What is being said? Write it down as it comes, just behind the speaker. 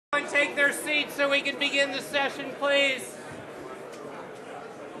Take their seats so we can begin the session, please.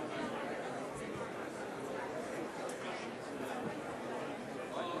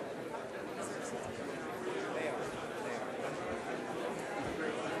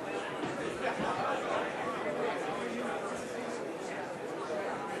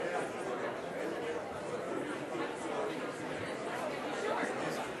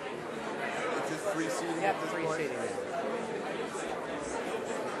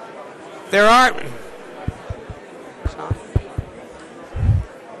 There are.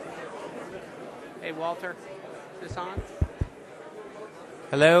 Hey, Walter, is this on?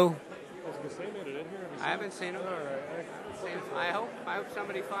 Hello? I haven't seen him. I hope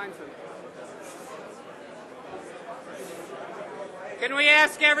somebody finds him. Can we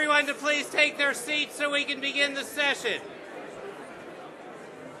ask everyone to please take their seats so we can begin the session?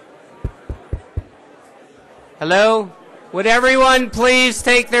 Hello? Would everyone please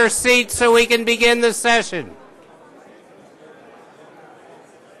take their seats so we can begin the session?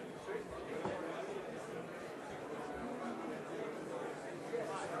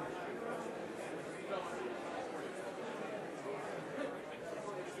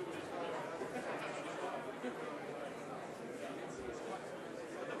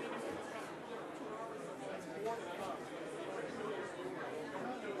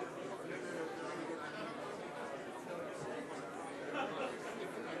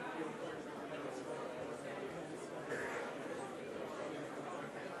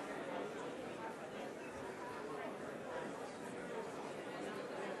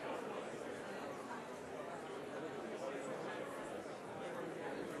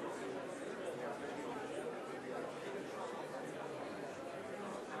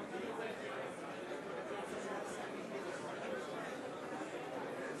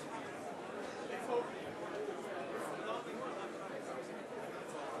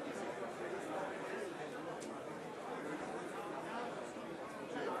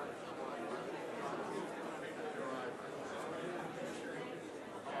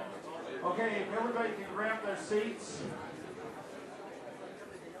 Okay, if everybody can grab their seats.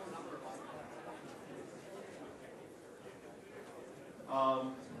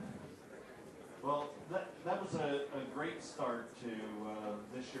 Well, that was a great start to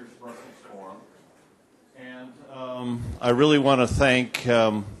this year's Brussels Forum. And I really want to thank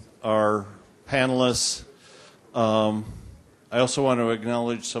our panelists. I also want to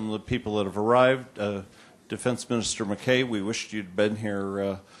acknowledge some of the people that have arrived. Defense Minister McKay, we wished you'd been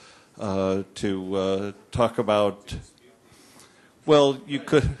here to talk about, well, you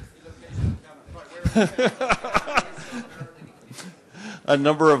could. A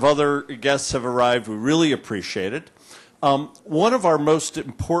number of other guests have arrived. We really appreciate it. One of our most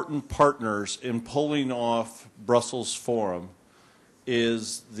important partners in pulling off Brussels Forum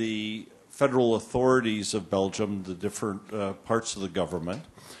is the federal authorities of Belgium, the different parts of the government.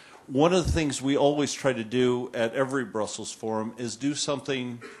 One of the things we always try to do at every Brussels Forum is do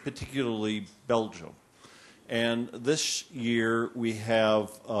something particularly Belgium. And this year we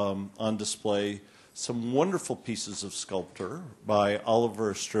have on display some wonderful pieces of sculpture by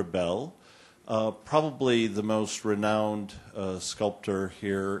Oliver Strabel, probably the most renowned sculptor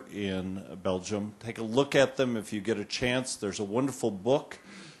here in Belgium. Take a look at them if you get a chance. There's a wonderful book.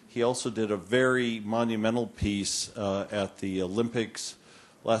 He also did a very monumental piece at the Olympics,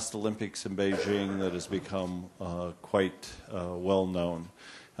 last Olympics in Beijing, that has become quite well known.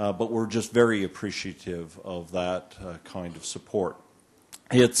 But we're just very appreciative of that kind of support.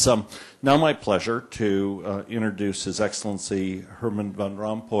 It's now my pleasure to introduce His Excellency Herman van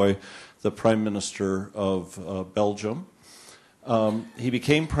Rompuy, the Prime Minister of Belgium. He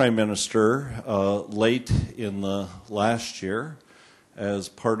became Prime Minister late in the last year as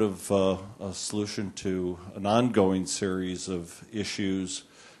part of a solution to an ongoing series of issues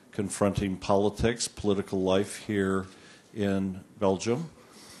confronting politics, political life here in Belgium.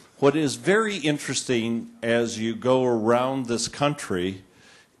 What is very interesting as you go around this country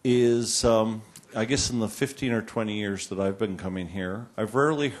is, I guess in the 15 or 20 years that I've been coming here, I've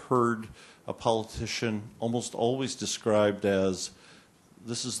rarely heard a politician almost always described as,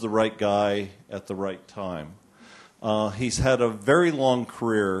 this is the right guy at the right time. He's had a very long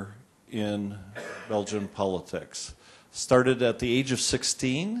career in Belgian politics. Started at the age of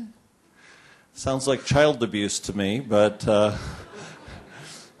 16. Sounds like child abuse to me, but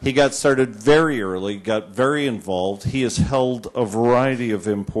he got started very early, got very involved. He has held a variety of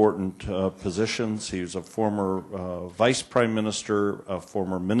important positions. He was a former vice prime minister, a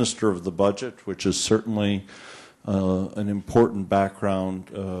former minister of the budget, which is certainly an important background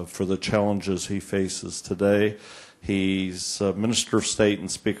for the challenges he faces today. He's Minister of State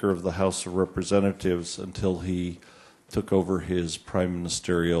and Speaker of the House of Representatives until he took over his prime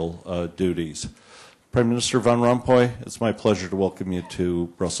ministerial duties. Prime Minister Van Rompuy, it's my pleasure to welcome you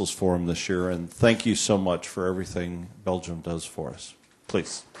to Brussels Forum this year, and thank you so much for everything Belgium does for us.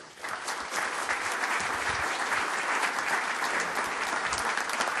 Please.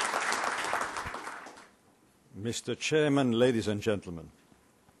 Mr. Chairman, ladies and gentlemen,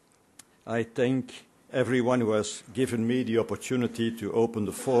 I thank everyone who has given me the opportunity to open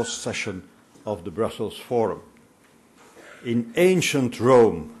the fourth session of the Brussels Forum. In ancient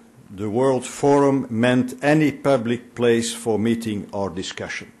Rome, the World Forum meant any public place for meeting or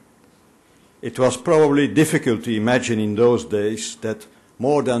discussion. It was probably difficult to imagine in those days that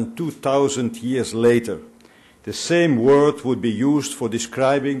more than 2,000 years later, the same word would be used for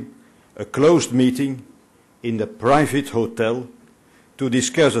describing a closed meeting in a private hotel to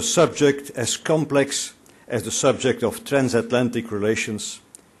discuss a subject as complex as the subject of transatlantic relations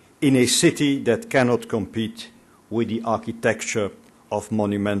in a city that cannot compete with the architecture of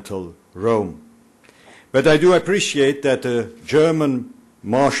monumental Rome. But I do appreciate that the German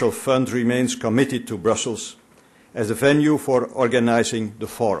Marshall Fund remains committed to Brussels as a venue for organizing the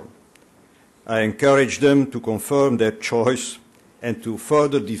forum. I encourage them to confirm their choice and to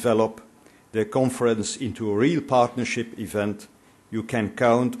further develop their conference into a real partnership event. You can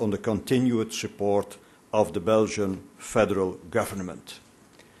count on the continued support of the Belgian federal government.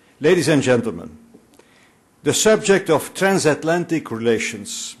 Ladies and gentlemen, the subject of transatlantic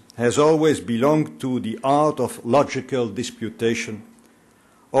relations has always belonged to the art of logical disputation,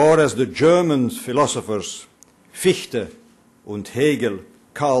 or as the German philosophers Fichte and Hegel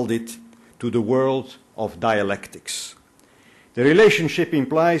called it, to the world of dialectics. The relationship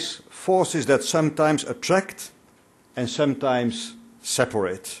implies forces that sometimes attract and sometimes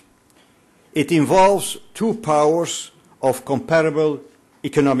separate. It involves two powers of comparable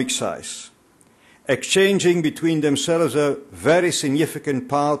economic size, exchanging between themselves a very significant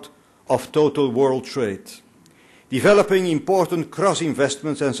part of total world trade, developing important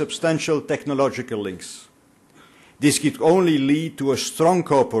cross-investments and substantial technological links. This could only lead to a strong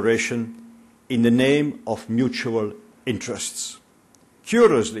cooperation in the name of mutual interests.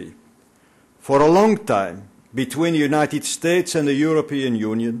 Curiously, for a long time, between the United States and the European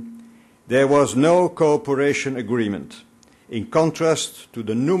Union, there was no cooperation agreement, in contrast to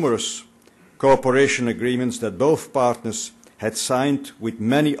the numerous cooperation agreements that both partners had signed with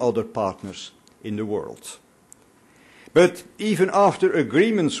many other partners in the world. But even after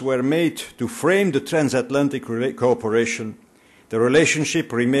agreements were made to frame the transatlantic cooperation, the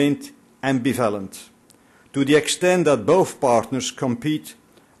relationship remained ambivalent, to the extent that both partners compete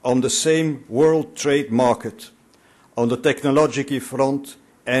on the same world trade market, on the technological front,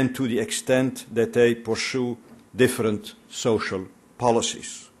 and to the extent that they pursue different social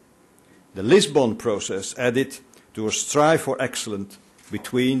policies. The Lisbon process added to a strive for excellence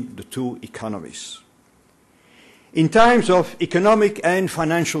between the two economies. In times of economic and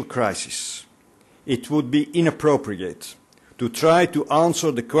financial crisis, it would be inappropriate to try to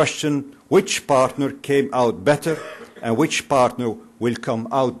answer the question which partner came out better and which partner will come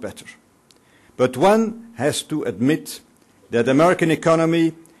out better. But one has to admit that the American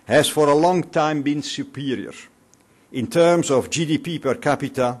economy has for a long time been superior in terms of GDP per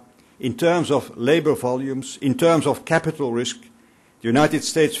capita, in terms of labor volumes, in terms of capital risk. The United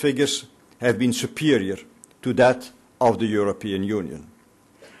States figures have been superior to that of the European Union.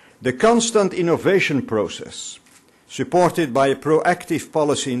 The constant innovation process, supported by a proactive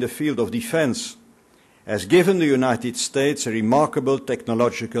policy in the field of defense, has given the United States a remarkable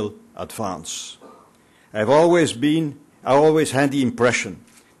technological advance. I've always had the impression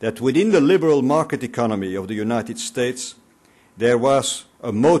that within the liberal market economy of the United States, there was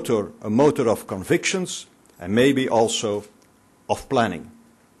a motor of convictions and maybe also of planning.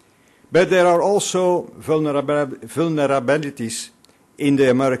 But there are also vulnerabilities in the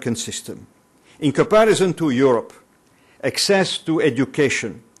American system. In comparison to Europe, access to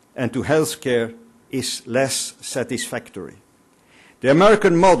education and to health care is less satisfactory. The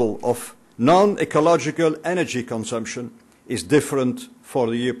American model of non-ecological energy consumption is different from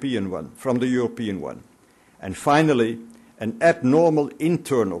the European one. And finally, an abnormal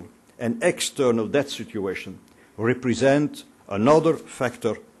internal and external debt situation represent another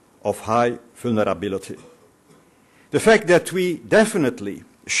factor of high vulnerability. The fact that we definitely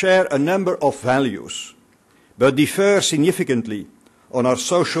share a number of values but differ significantly on our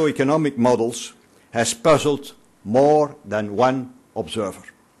socio-economic models has puzzled more than one observer.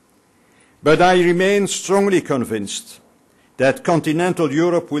 But I remain strongly convinced that continental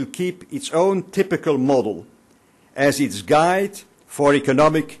Europe will keep its own typical model as its guide for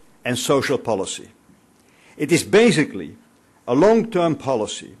economic and social policy. It is basically a long-term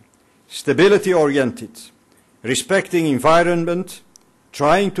policy, stability-oriented, respecting environment,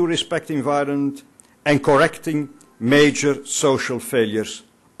 trying to respect environment, and correcting major social failures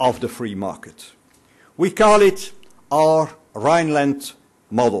of the free market. We call it our Rhineland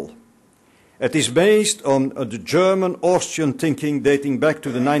model. It is based on the German-Austrian thinking dating back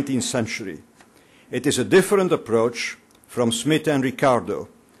to the 19th century. It is a different approach from Smith and Ricardo,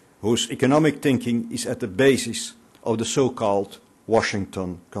 whose economic thinking is at the basis of the so-called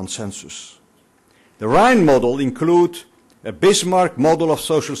Washington Consensus. The Rhine model includes a Bismarck model of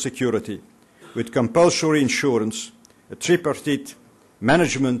social security with compulsory insurance, a tripartite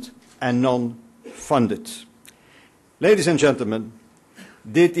management and non-funded. Ladies and gentlemen,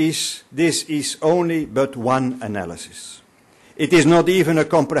 this is only but one analysis. It is not even a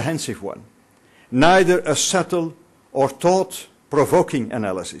comprehensive one, neither a subtle or thought-provoking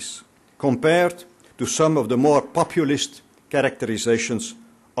analysis compared to some of the more populist characterizations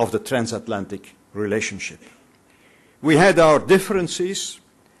of the transatlantic relationship. We had our differences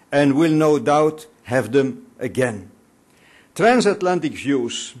and will no doubt have them again. Transatlantic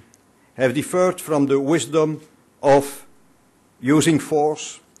views have differed from the wisdom of using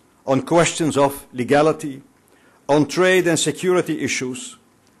force on questions of legality, on trade and security issues,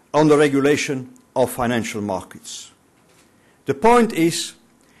 on the regulation of financial markets. The point is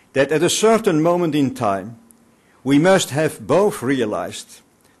that at a certain moment in time, we must have both realized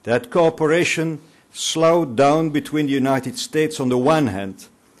that cooperation slowed down between the United States on the one hand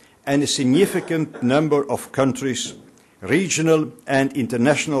and a significant number of countries, regional and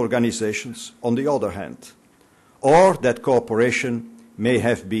international organizations on the other hand, or that cooperation may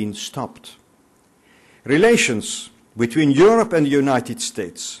have been stopped. Relations between Europe and the United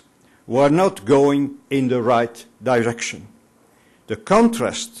States were not going in the right direction. The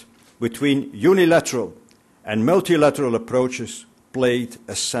contrast between unilateral and multilateral approaches played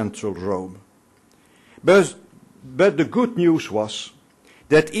a central role. But the good news was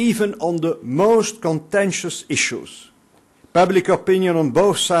that even on the most contentious issues, public opinion on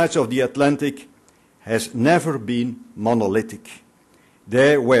both sides of the Atlantic has never been monolithic.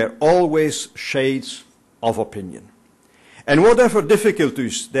 There were always shades of opinion. And whatever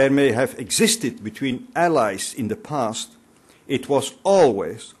difficulties there may have existed between allies in the past, it was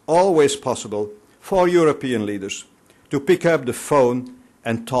always possible for European leaders to pick up the phone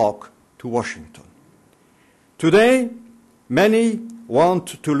and talk to Washington. Today, many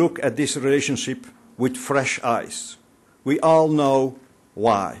want to look at this relationship with fresh eyes. We all know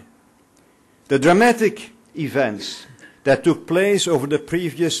why. The dramatic events that took place over the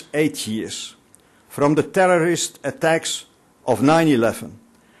previous 8 years, from the terrorist attacks of 9/11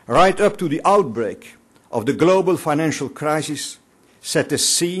 right up to the outbreak of the global financial crisis, set the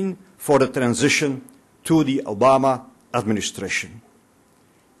scene for the transition to the Obama administration.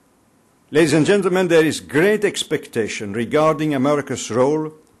 Ladies and gentlemen, there is great expectation regarding America's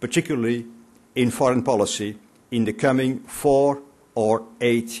role, particularly in foreign policy, in the coming 4 or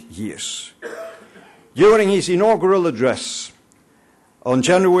 8 years. During his inaugural address on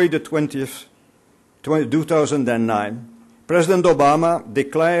January the 20th, 2009, President Obama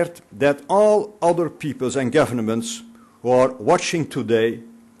declared that all other peoples and governments who are watching today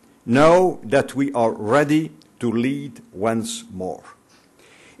know that we are ready to lead once more.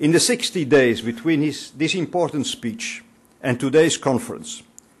 In the 60 days between this important speech and today's conference,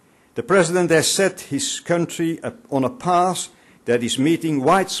 the President has set his country on a path that is meeting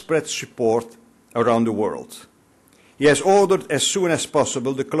widespread support around the world. He has ordered as soon as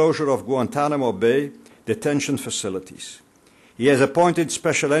possible the closure of Guantanamo Bay detention facilities. He has appointed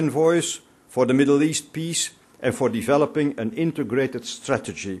special envoys for the Middle East peace and for developing an integrated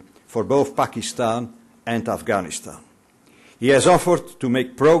strategy for both Pakistan and Afghanistan. He has offered to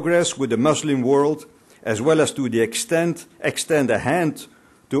make progress with the Muslim world as well as to extend a hand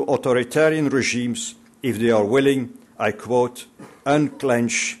to authoritarian regimes if they are willing, I quote,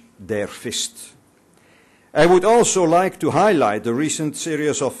 unclench their fist. I would also like to highlight the recent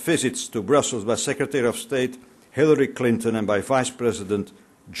series of visits to Brussels by Secretary of State Hillary Clinton and by Vice President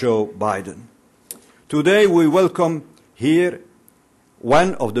Joe Biden. Today we welcome here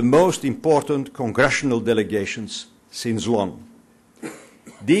one of the most important congressional delegations since long.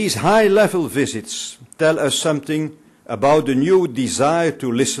 These high-level visits tell us something about the new desire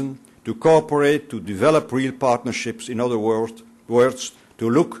to listen, to cooperate, to develop real partnerships, in other words, to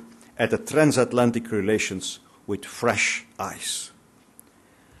look at the transatlantic relations with fresh eyes.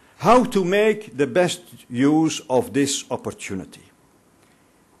 How to make the best use of this opportunity?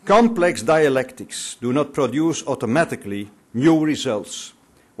 Complex dialectics do not produce automatically new results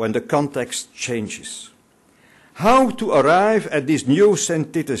when the context changes. How to arrive at this new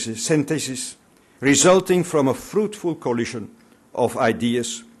synthesis resulting from a fruitful collision of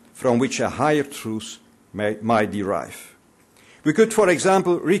ideas from which a higher truth might derive? We could, for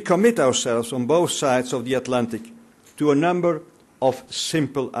example, recommit ourselves on both sides of the Atlantic to a number of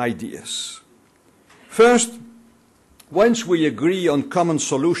simple ideas. First, once we agree on common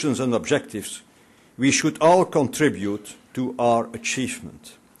solutions and objectives, we should all contribute to our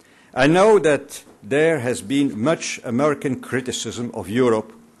achievement. I know that there has been much American criticism of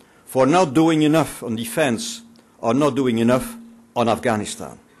Europe for not doing enough on defense or not doing enough on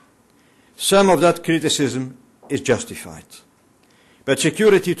Afghanistan. Some of that criticism is justified. But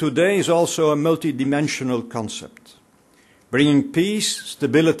security today is also a multidimensional concept. Bringing peace,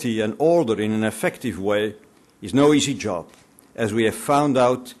 stability and order in an effective way is no easy job, as we have found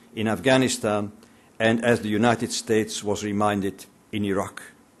out in Afghanistan and as the United States was reminded in Iraq.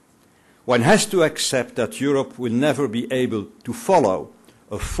 One has to accept that Europe will never be able to follow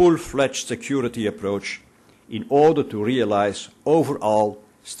a full-fledged security approach in order to realize overall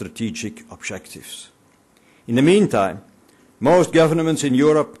strategic objectives. In the meantime, most governments in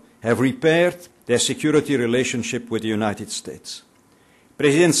Europe have repaired their security relationship with the United States.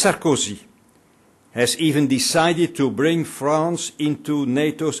 President Sarkozy has even decided to bring France into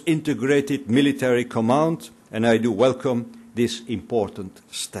NATO's integrated military command, and I do welcome this important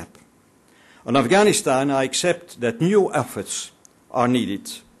step. On Afghanistan, I accept that new efforts are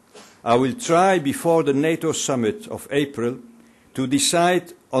needed. I will try before the NATO summit of April to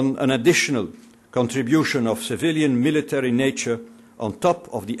decide on an additional contribution of civilian military nature on top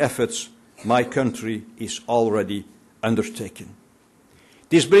of the efforts my country is already undertaking.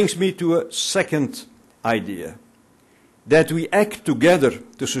 This brings me to a second idea, that we act together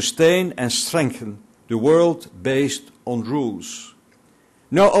to sustain and strengthen the world based on rules.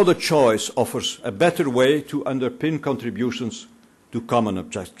 No other choice offers a better way to underpin contributions to common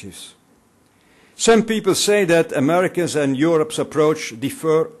objectives. Some people say that America's and Europe's approach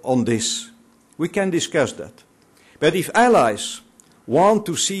differ on this. We can discuss that. But if allies want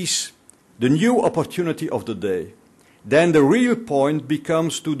to seize the new opportunity of the day, then the real point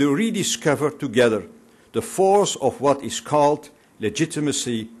becomes to rediscover together the force of what is called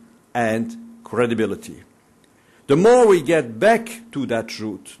legitimacy and credibility. The more we get back to that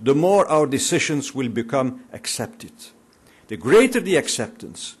root, the more our decisions will become accepted. The greater the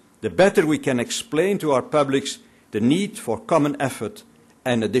acceptance, the better we can explain to our publics the need for common effort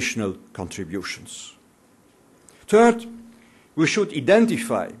and additional contributions. Third, we should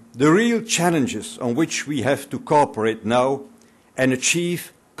identify the real challenges on which we have to cooperate now and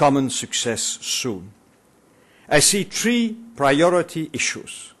achieve common success soon. I see three priority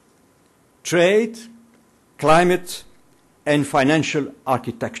issues: trade, climate, and financial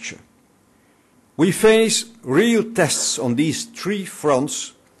architecture. We face real tests on these three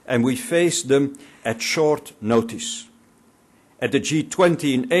fronts, and we face them at short notice. At the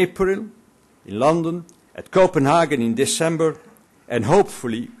G20 in April, in London, at Copenhagen in December, and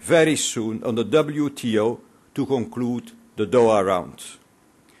hopefully very soon on the WTO to conclude the Doha round.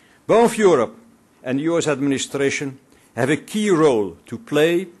 Both Europe and the US administration have a key role to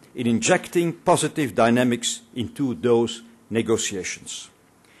play in injecting positive dynamics into those negotiations.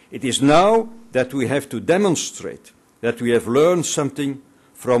 It is now that we have to demonstrate that we have learned something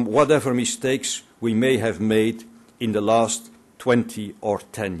from whatever mistakes we may have made in the last 20 or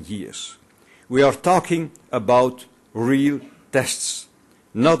 10 years. We are talking about real tests,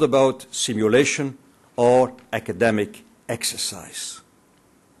 not about simulation or academic exercise.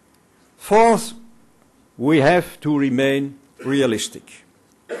 Fourth, we have to remain realistic.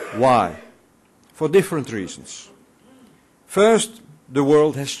 Why? For different reasons. First, the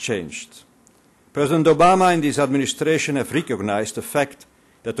world has changed. President Obama and his administration have recognized the fact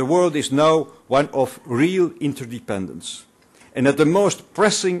that the world is now one of real interdependence, and that the most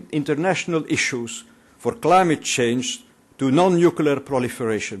pressing international issues, for climate change to non-nuclear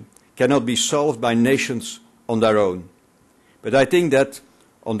proliferation, cannot be solved by nations on their own. But I think that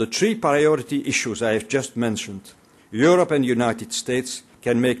on the three priority issues I have just mentioned, Europe and the United States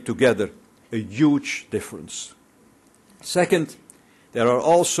can make together a huge difference. Second, there are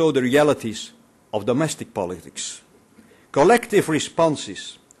also the realities of domestic politics. Collective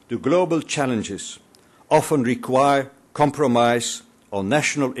responses to global challenges often require compromise on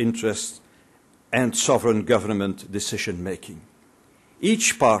national interests and sovereign government decision-making.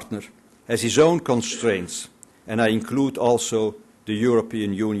 Each partner has his own constraints, and I include also the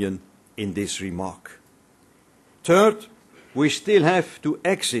European Union in this remark. Third, we still have to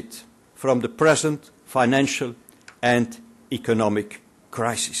exit from the present financial and economic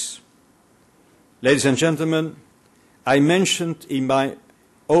crisis. Ladies and gentlemen, I mentioned in my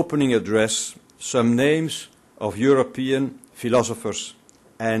opening address some names of European philosophers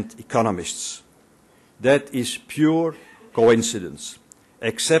and economists. That is pure coincidence,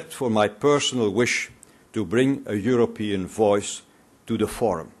 except for my personal wish to bring a European voice to the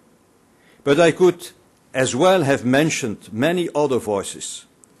forum. But I could as well have mentioned many other voices,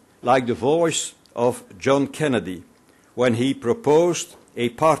 like the voice of John Kennedy when he proposed a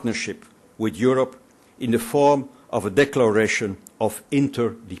partnership with Europe in the form of a declaration of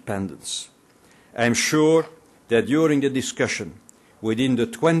interdependence. I am sure that during the discussion within the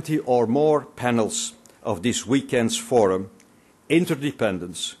 20 or more panels of this weekend's forum,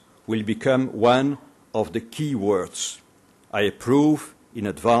 interdependence will become one of the key words. I approve in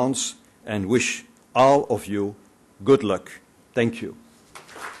advance and wish all of you good luck. Thank you.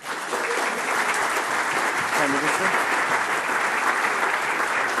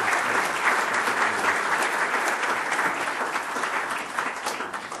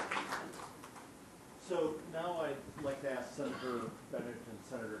 So now I'd like to ask Senator Bennett and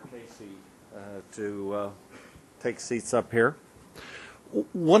Senator Casey to take seats up here.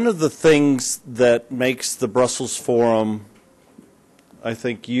 One of the things that makes the Brussels Forum, I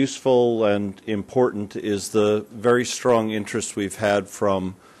think, useful and important is the very strong interest we've had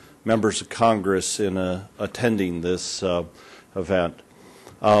from members of Congress in attending this event.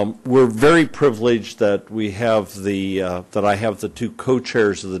 We're very privileged that we have that I have the two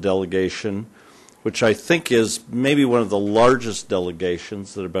co-chairs of the delegation, which I think is maybe one of the largest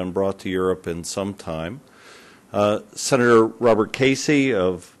delegations that have been brought to Europe in some time. Senator Robert Casey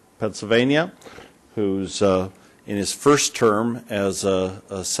of Pennsylvania, who's in his first term as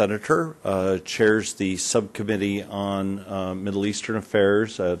a senator, chairs the subcommittee on Middle Eastern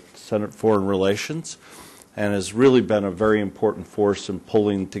Affairs at Senate Foreign Relations, and has really been a very important force in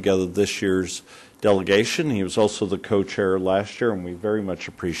pulling together this year's delegation. He was also the co-chair last year, and we very much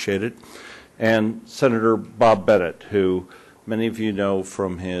appreciate it. And Senator Bob Bennett, who many of you know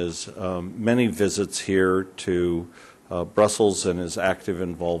from his many visits here to Brussels and his active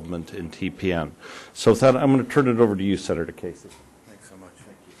involvement in TPN. So with that, I'm going to turn it over to you, Senator Casey. Thanks so much.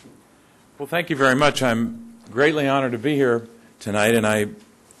 Thank you. Well, thank you very much. I'm greatly honored to be here tonight, and I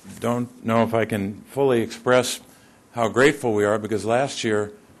don't know if I can fully express how grateful we are, because last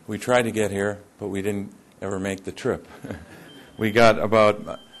year we tried to get here, but we didn't ever make the trip. We got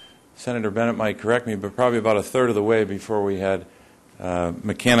about, Senator Bennett might correct me, but probably about a third of the way before we had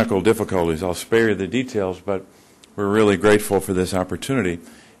mechanical difficulties. I'll spare you the details, but we're really grateful for this opportunity.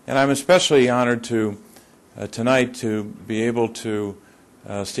 And I'm especially honored to tonight to be able to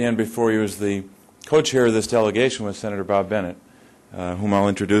stand before you as the co-chair of this delegation with Senator Bob Bennett, whom I'll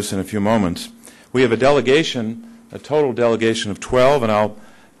introduce in a few moments. We have a delegation, a total delegation of 12, and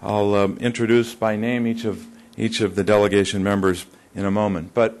I'll introduce by name each of the delegation members in a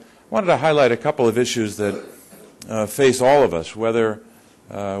moment. But I wanted to highlight a couple of issues that face all of us, whether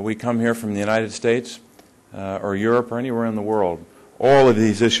we come here from the United States or Europe or anywhere in the world. All of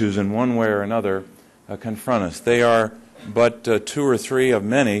these issues in one way or another confront us. They are but two or three of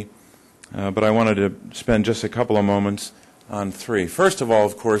many, but I wanted to spend just a couple of moments on three. First of all,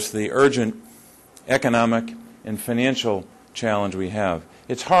 of course, the urgent economic and financial challenge we have.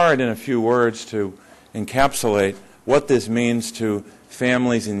 It's hard in a few words to encapsulate what this means to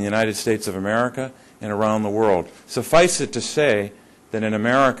families in the United States of America and around the world. Suffice it to say that in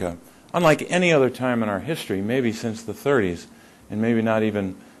America, unlike any other time in our history, maybe since the 30s, and maybe not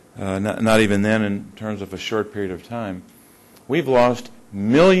even then in terms of a short period of time, we've lost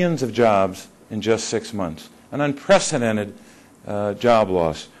millions of jobs in just 6 months. An unprecedented job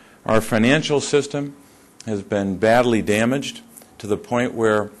loss. Our financial system has been badly damaged to the point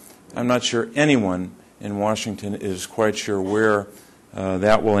where I'm not sure anyone in Washington is quite sure where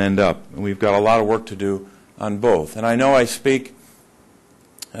that will end up. And we've got a lot of work to do on both. And I know I speak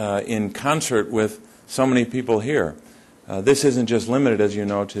in concert with so many people here. This isn't just limited, as you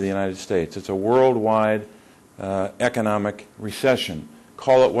know, to the United States. It's a worldwide economic recession.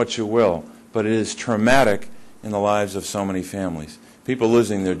 Call it what you will, but it is traumatic in the lives of so many families. People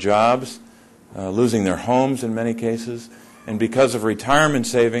losing their jobs, losing their homes in many cases, and because of retirement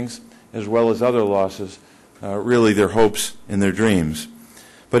savings, as well as other losses, really their hopes and their dreams.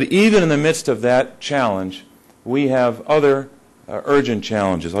 But even in the midst of that challenge, we have other urgent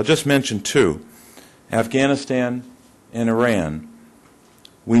challenges. I'll just mention two: Afghanistan and Iran.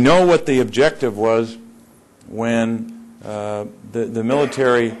 We know what the objective was when the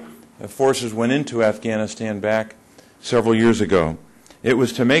military forces went into Afghanistan back several years ago. It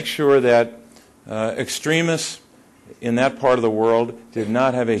was to make sure that extremists in that part of the world did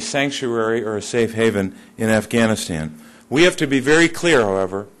not have a sanctuary or a safe haven in Afghanistan. We have to be very clear,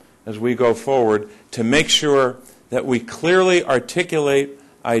 however, as we go forward, to make sure that we clearly articulate,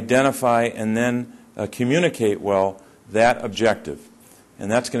 identify, and then communicate well that objective.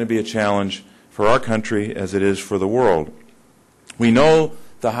 And that's going to be a challenge for our country as it is for the world. We know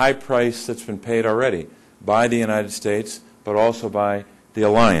the high price that's been paid already by the United States, but also by the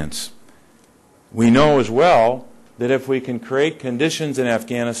alliance. We know as well that if we can create conditions in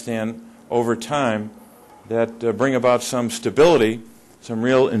Afghanistan over time that bring about some stability, some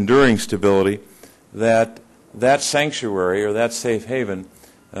real enduring stability, that sanctuary or that safe haven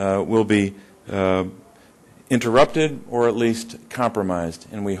will be interrupted or at least compromised,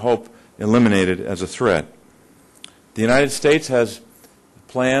 and we hope eliminated as a threat. The United States has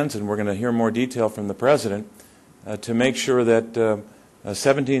plans, and we're going to hear more detail from the President, to make sure that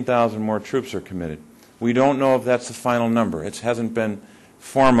 17,000 more troops are committed. We don't know if that's the final number. It hasn't been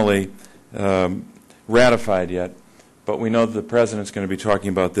formally ratified yet, but we know that the President's going to be talking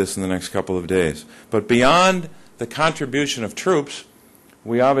about this in the next couple of days. But beyond the contribution of troops,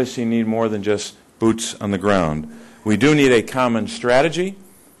 we obviously need more than just boots on the ground. We do need a common strategy,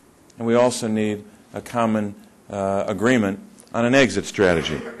 and we also need a common agreement on an exit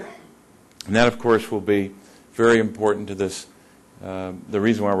strategy. And that, of course, will be very important to this, the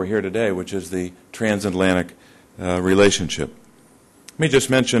reason why we're here today, which is the transatlantic relationship. Let me just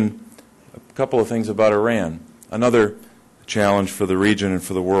mention a couple of things about Iran, another challenge for the region and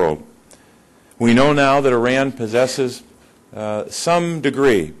for the world. We know now that Iran possesses some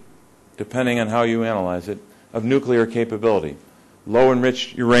degree, depending on how you analyze it, of nuclear capability,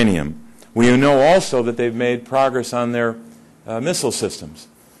 low-enriched uranium. We know also that they've made progress on their missile systems,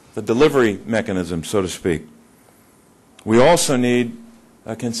 the delivery mechanism, so to speak. We also need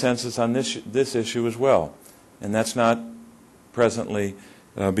a consensus on this issue as well, and that's not presently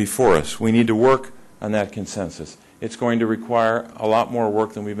before us. We need to work on that consensus. It's going to require a lot more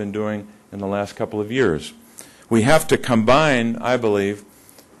work than we've been doing in the last couple of years. We have to combine, I believe,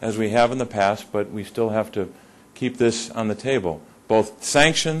 as we have in the past, but we still have to keep this on the table, both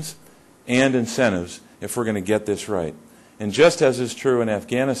sanctions and incentives, if we're going to get this right. And just as is true in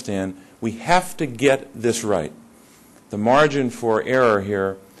Afghanistan, we have to get this right. The margin for error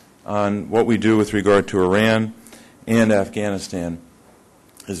here on what we do with regard to Iran and Afghanistan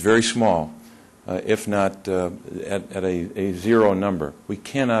is very small, if not at a zero number. We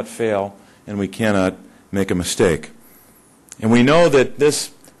cannot fail, and we cannot make a mistake. And we know that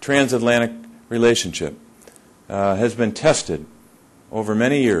this transatlantic relationship has been tested over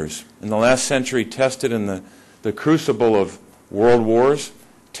many years. In the last century, tested in the crucible of world wars,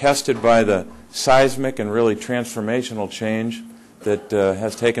 tested by the seismic and really transformational change that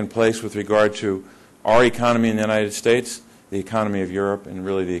has taken place with regard to our economy in the United States, the economy of Europe, and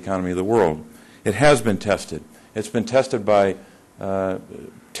really the economy of the world. It has been tested. It's been tested by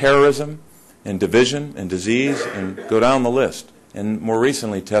terrorism and division and disease, and go down the list, and more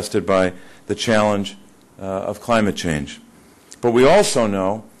recently tested by the challenge of climate change. But we also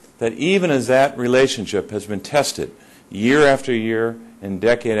know that even as that relationship has been tested year after year and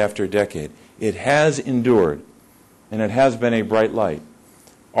decade after decade, it has endured, and it has been a bright light.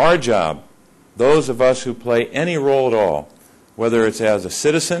 Our job, those of us who play any role at all, whether it's as a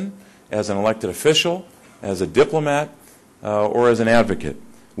citizen, as an elected official, as a diplomat, or as an advocate,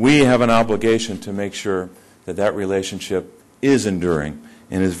 we have an obligation to make sure that that relationship is enduring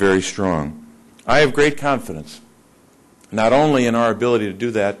and is very strong. I have great confidence, not only in our ability to do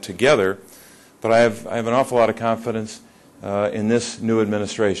that together, but I have an awful lot of confidence in this new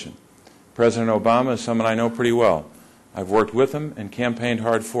administration. President Obama is someone I know pretty well. I've worked with him and campaigned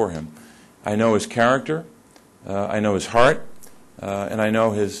hard for him. I know his character, I know his heart, and I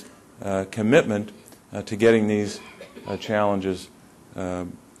know his commitment to getting these challenges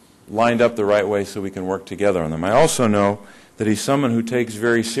lined up the right way so we can work together on them. I also know that he's someone who takes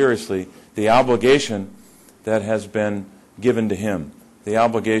very seriously the obligation that has been given to him, the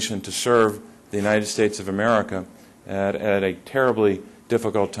obligation to serve the United States of America at a terribly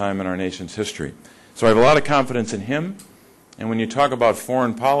difficult time in our nation's history. So I have a lot of confidence in him, and when you talk about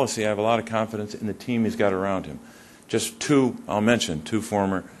foreign policy, I have a lot of confidence in the team he's got around him. Just two, I'll mention, two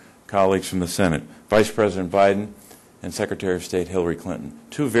former colleagues from the Senate, Vice President Biden and Secretary of State Hillary Clinton,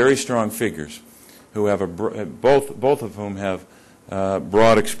 two very strong figures who have both of whom have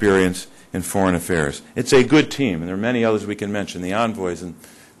broad experience in foreign affairs. It's a good team, and there are many others we can mention, the envoys and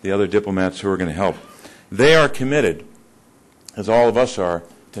the other diplomats who are going to help. They are committed, as all of us are,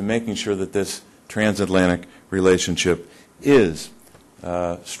 to making sure that this transatlantic relationship is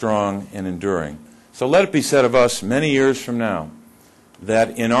strong and enduring. So let it be said of us many years from now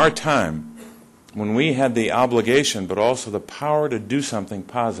that in our time, when we had the obligation but also the power to do something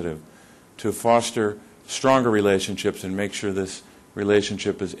positive to foster stronger relationships and make sure this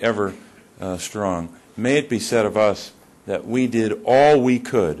relationship is ever strong, may it be said of us that we did all we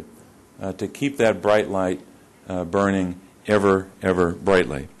could to keep that bright light burning ever, ever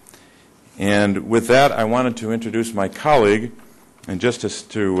brightly. And with that, I wanted to introduce my colleague, and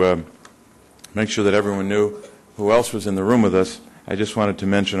just to make sure that everyone knew who else was in the room with us, I just wanted to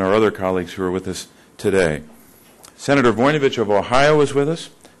mention our other colleagues who are with us today. Senator Voinovich of Ohio is with us.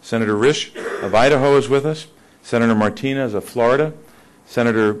 Senator Risch of Idaho is with us. Senator Martinez of Florida.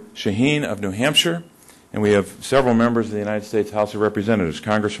 Senator Shaheen of New Hampshire. And we have several members of the United States House of Representatives.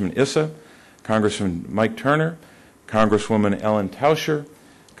 Congressman Issa, Congressman Mike Turner, Congresswoman Ellen Tauscher,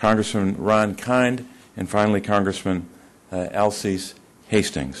 Congressman Ron Kind, and finally Congressman Alcese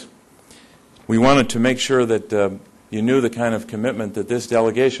Hastings. We wanted to make sure that you knew the kind of commitment that this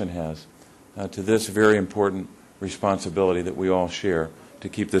delegation has to this very important responsibility that we all share to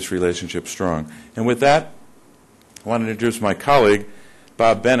keep this relationship strong. And with that, I want to introduce my colleague,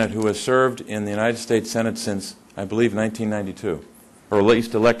 Bob Bennett, who has served in the United States Senate since, I believe, 1992, or at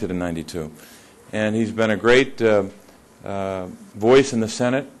least elected in 92. And he's been a great voice in the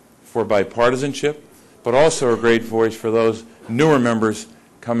Senate for bipartisanship, but also a great voice for those newer members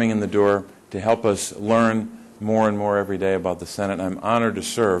coming in the door to help us learn more and more every day about the Senate. And I'm honored to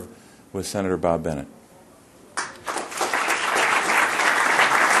serve with Senator Bob Bennett.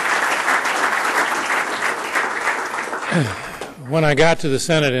 When I got to the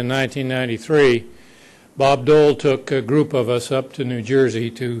Senate in 1993, Bob Dole took a group of us up to New Jersey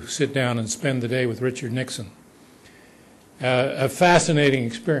to sit down and spend the day with Richard Nixon. A fascinating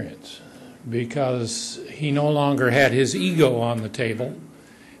experience because he no longer had his ego on the table.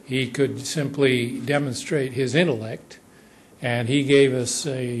 He could simply demonstrate his intellect, and he gave us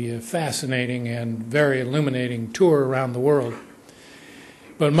a fascinating and very illuminating tour around the world.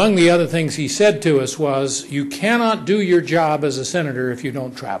 But among the other things he said to us was, you cannot do your job as a senator if you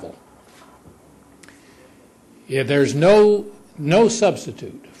don't travel. Yeah, there's no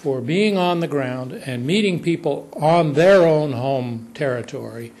substitute for being on the ground and meeting people on their own home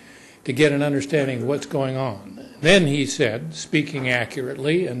territory to get an understanding of what's going on. Then he said, speaking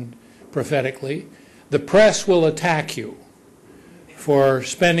accurately and prophetically, the press will attack you for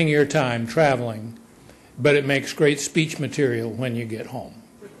spending your time traveling, but it makes great speech material when you get home.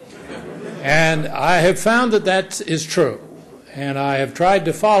 And I have found that that is true, and I have tried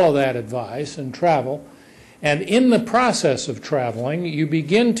to follow that advice and travel. And in the process of traveling, you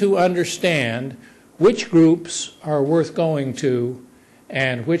begin to understand which groups are worth going to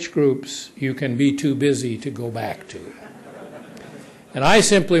and which groups you can be too busy to go back to. And I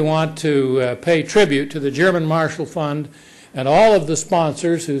simply want to pay tribute to the German Marshall Fund and all of the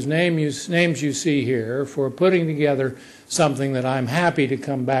sponsors whose names you see here for putting together something that I'm happy to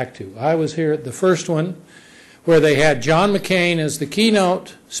come back to. I was here at the first one where they had John McCain as the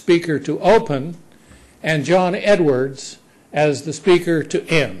keynote speaker to open and John Edwards as the speaker to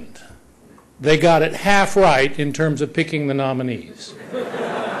end. They got it half right in terms of picking the nominees.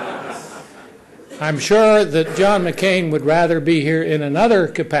 I'm sure that John McCain would rather be here in another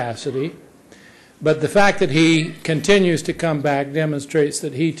capacity, but the fact that he continues to come back demonstrates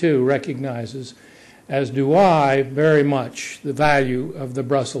that he too recognizes, as do I, very much the value of the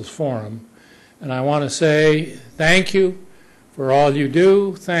Brussels Forum. And I want to say thank you for all you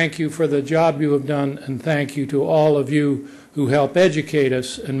do, thank you for the job you have done, and thank you to all of you who help educate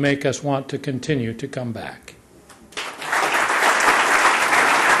us and make us want to continue to come back.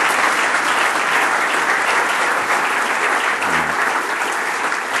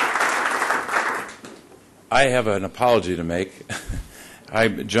 I have an apology to make.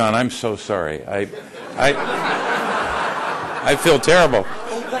 John, I'm so sorry. I feel terrible.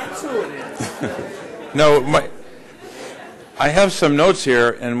 Oh, that's who it is. No, I have some notes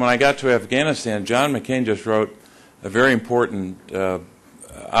here, and when I got to Afghanistan, John McCain just wrote a very important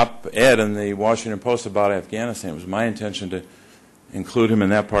op-ed in the Washington Post about Afghanistan. It was my intention to include him in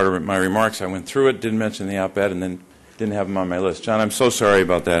that part of my remarks. I went through it, didn't mention the op-ed, and then didn't have him on my list. John, I'm so sorry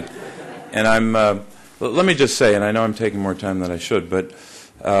about that. And let me just say, and I know I'm taking more time than I should, but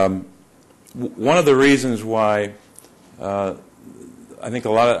one of the reasons why I think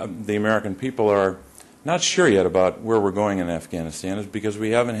a lot of the American people are not sure yet about where we're going in Afghanistan is because we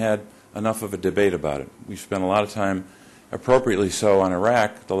haven't had enough of a debate about it. We've spent a lot of time, appropriately so, on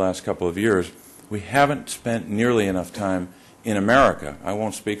Iraq the last couple of years. We haven't spent nearly enough time in America. I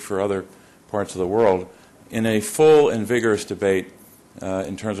won't speak for other parts of the world in a full and vigorous debate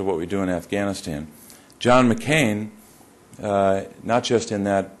in terms of what we do in Afghanistan. John McCain, not just in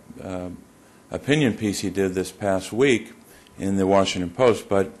that opinion piece he did this past week in the Washington Post,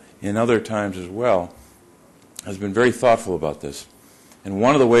 but in other times as well, has been very thoughtful about this. And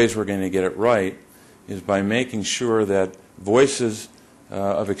one of the ways we're going to get it right is by making sure that voices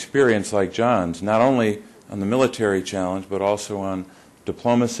of experience like John's, not only on the military challenge, but also on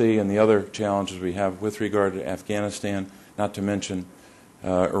diplomacy and the other challenges we have with regard to Afghanistan, not to mention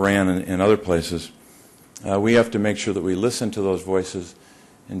Iran and other places, we have to make sure that we listen to those voices.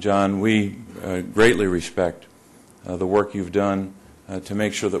 And John, we greatly respect the work you've done to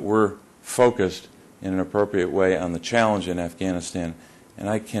make sure that we're focused in an appropriate way on the challenge in Afghanistan. And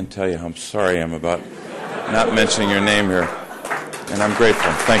I can't tell you how sorry I am about not mentioning your name here. And I'm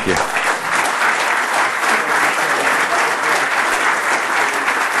grateful. Thank you.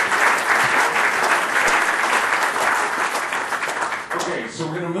 Okay, so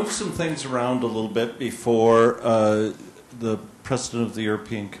we're going to move some things around a little bit before the President of the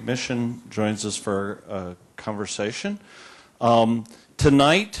European Commission joins us for a conversation.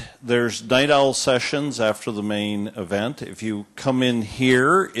 Tonight, there's night owl sessions after the main event. If you come in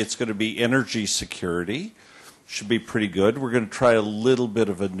here, it's going to be energy security. Should be pretty good. We're going to try a little bit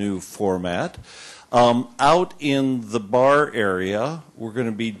of a new format. Out in the bar area, we're going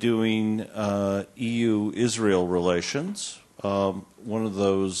to be doing EU-Israel relations, one of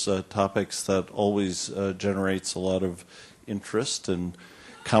those topics that always generates a lot of interest and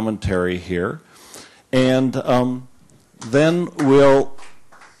commentary here. And then we'll,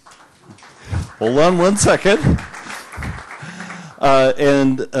 hold on one second,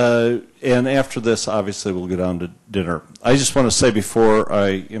 and after this, obviously, we'll go down to dinner. I just want to say before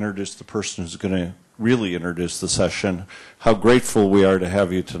I introduce the person who's going to really introduce the session, how grateful we are to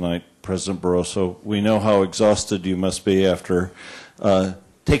have you tonight, President Barroso. We know how exhausted you must be after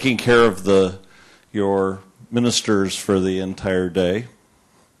taking care of your ministers for the entire day.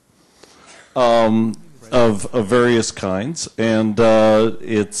 Of various kinds, and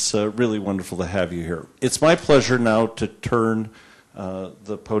it's really wonderful to have you here. It's my pleasure now to turn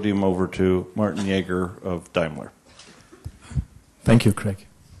the podium over to Martin Jäger of Daimler. Thank you, Craig.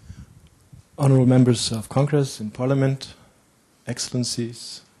 Honorable members of Congress and Parliament,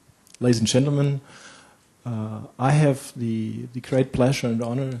 Excellencies, ladies and gentlemen, I have the great pleasure and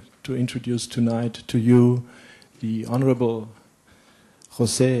honor to introduce tonight to you the Honorable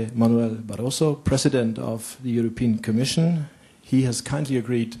José Manuel Barroso, President of the European Commission. He has kindly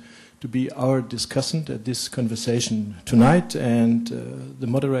agreed to be our discussant at this conversation tonight, and the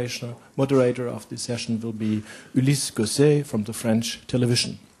moderator of this session will be Ulysse Gosset from the French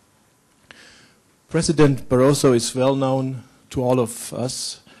television. President Barroso is well known to all of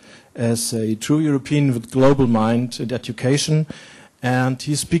us as a true European with global mind and education, and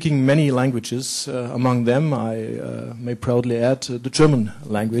he's speaking many languages. Among them, I may proudly add the German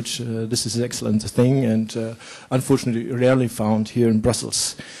language. This is an excellent thing, and unfortunately rarely found here in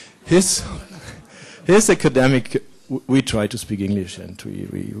Brussels. His academic, we try to speak English, and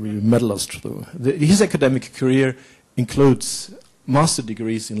we muddle us through. His academic career includes master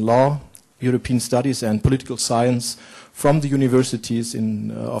degrees in law, European studies, and political science from the universities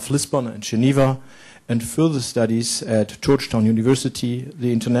of Lisbon and Geneva, and further studies at Georgetown University,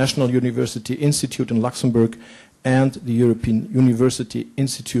 the International University Institute in Luxembourg, and the European University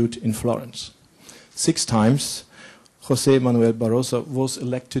Institute in Florence. 6 times, José Manuel Barroso was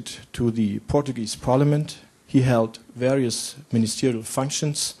elected to the Portuguese Parliament. He held various ministerial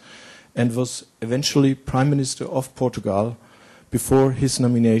functions and was eventually Prime Minister of Portugal before his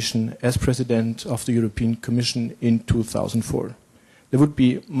nomination as President of the European Commission in 2004. There would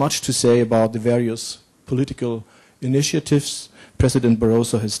be much to say about the various political initiatives President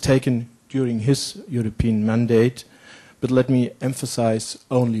Barroso has taken during his European mandate, but let me emphasize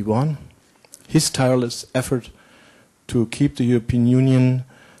only one: his tireless effort to keep the European Union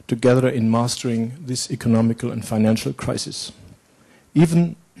together in mastering this economical and financial crisis.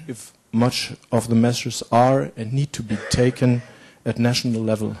 Even if much of the measures are and need to be taken at national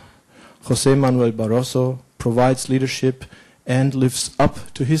level, José Manuel Barroso provides leadership and lives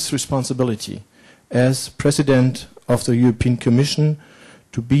up to his responsibility as President of the European Commission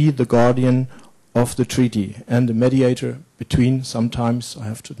to be the guardian of the treaty and the mediator between, sometimes, I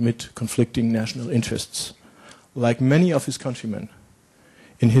have to admit, conflicting national interests. Like many of his countrymen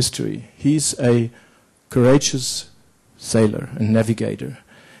in history, he is a courageous sailor and navigator,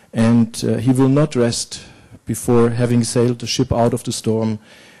 and he will not rest before having sailed the ship out of the storm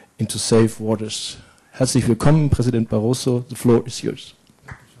into safe waters. Herzlich willkommen, President Barroso. The floor is yours.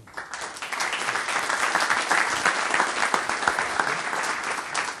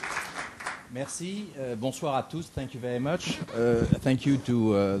 Merci. Bonsoir à tous. Thank you very much. Thank you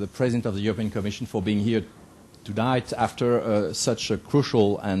to the President of the European Commission for being here tonight after such a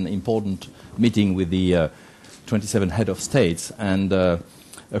crucial and important meeting with the 27 head of states. And a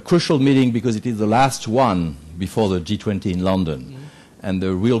crucial meeting because it is the last one before the G20 in London. Mm-hmm. And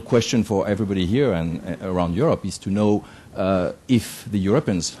the real question for everybody here and around Europe is to know if the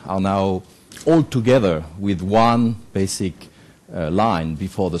Europeans are now all together with one basic line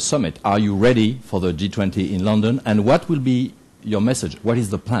before the summit. Are you ready for the G20 in London? And what will be your message? What is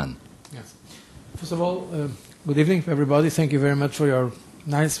the plan? Yes. First of all, good evening, everybody. Thank you very much for your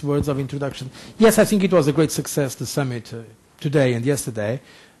nice words of introduction. Yes, I think it was a great success, the summit today and yesterday.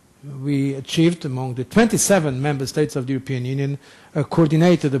 We achieved among the 27 member states of the European Union a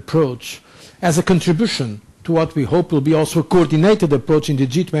coordinated approach as a contribution to what we hope will be also a coordinated approach in the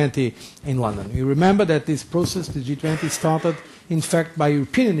G20 in London. You remember that this process, the G20, started, in fact, by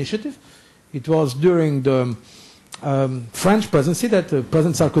European initiative. It was during the French presidency that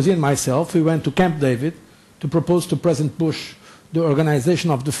President Sarkozy and myself, we went to Camp David to propose to President Bush the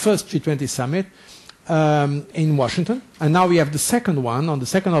organization of the first G20 summit in Washington. And now we have the second one on the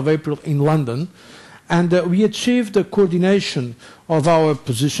 2nd of April in London. And we achieved the coordination of our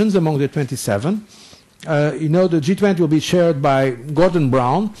positions among the 27. You know, the G20 will be chaired by Gordon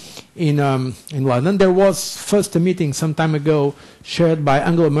Brown in London. There was first a meeting some time ago chaired by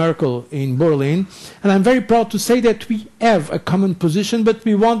Angela Merkel in Berlin. And I'm very proud to say that we have a common position, but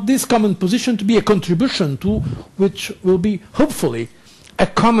we want this common position to be a contribution to which will be, hopefully, a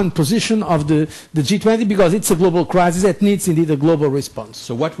common position of the G20 because it's a global crisis that needs indeed a global response.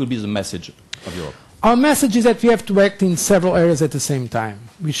 So what will be the message of Europe? Our message is that we have to act in several areas at the same time.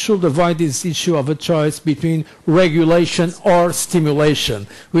 We should avoid this issue of a choice between regulation or stimulation.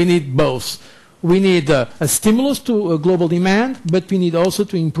 We need both. We need a stimulus to global demand, but we need also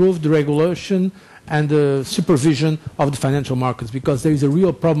to improve the regulation and the supervision of the financial markets because there is a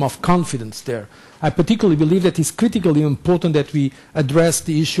real problem of confidence there. I particularly believe that it's critically important that we address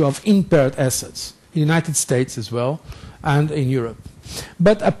the issue of impaired assets in the United States as well and in Europe.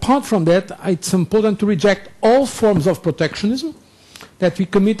 But apart from that, it's important to reject all forms of protectionism, that we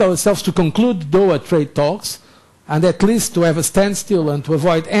commit ourselves to conclude Doha trade talks, and at least to have a standstill and to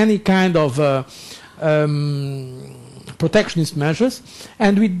avoid any kind of protectionist measures,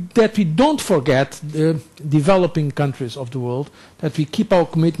 and that we don't forget the developing countries of the world, that we keep our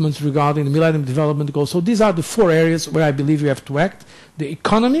commitments regarding the Millennium Development Goals. So these are the 4 areas where I believe we have to act. The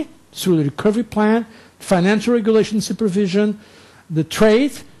economy, through the recovery plan, financial regulation supervision, the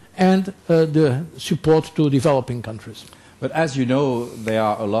trade, and the support to developing countries. But as you know, there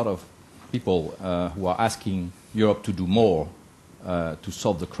are a lot of people who are asking Europe to do more to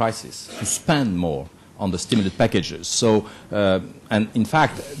solve the crisis, to spend more on the stimulus packages. So, and in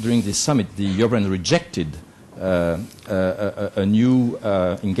fact, during this summit, the Europeans rejected a new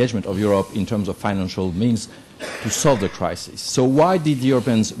engagement of Europe in terms of financial means to solve the crisis. So why did the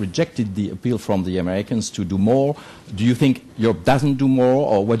Europeans reject the appeal from the Americans to do more? Do you think Europe doesn't do more,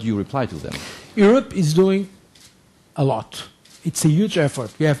 or what do you reply to them? Europe is doing a lot. It's a huge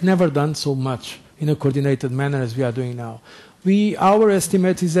effort. We have never done so much in a coordinated manner as we are doing now. Our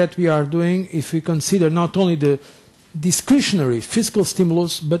estimate is that we are doing, if we consider not only the discretionary fiscal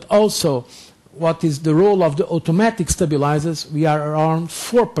stimulus, but also what is the role of the automatic stabilizers, we are around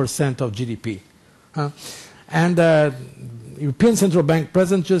 4% of GDP. And the European Central Bank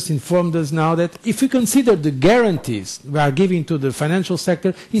President just informed us now that if we consider the guarantees we are giving to the financial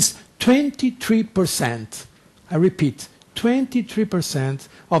sector, is 23%. I repeat, 23%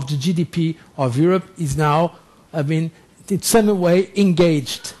 of the GDP of Europe is now, in some way,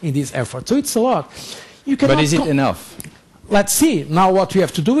 engaged in this effort. So it's a lot. But is it enough? Let's see. Now what we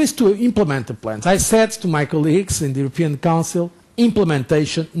have to do is to implement the plans. I said to my colleagues in the European Council,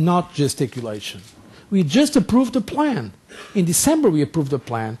 implementation, not gesticulation. We just approved the plan. In December we approved the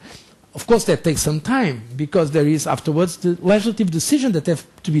plan. Of course that takes some time because there is afterwards the legislative decision that have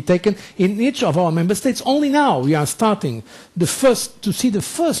to be taken in each of our member states. Only now we are starting to see the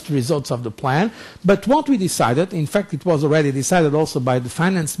first results of the plan. But what we decided, in fact it was already decided also by the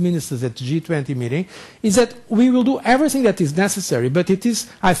finance ministers at the G20 meeting, is that we will do everything that is necessary, but it is,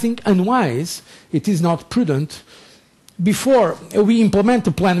 I think, unwise, it is not prudent. Before we implement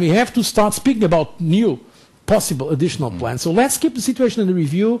the plan, we have to start speaking about new possible additional plans. So let's keep the situation under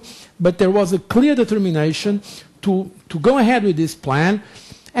review, but there was a clear determination to go ahead with this plan.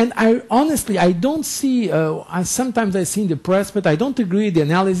 And honestly, I don't see, sometimes I see in the press, but I don't agree with the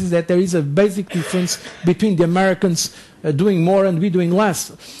analysis that there is a basic difference between the Americans doing more and we doing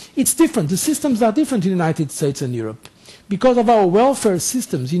less. It's different. The systems are different in the United States and Europe. Because of our welfare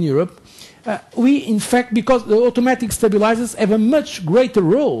systems in Europe, we, in fact, because the automatic stabilizers have a much greater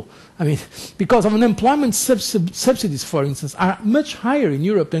role. I mean, because of unemployment subsidies, for instance, are much higher in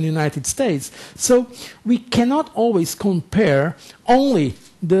Europe than in the United States. So we cannot always compare only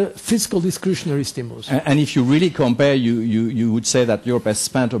the fiscal discretionary stimulus. And if you really compare, you would say that Europe has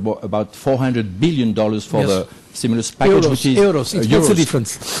spent about $400 billion for the stimulus package, which is euros. What's the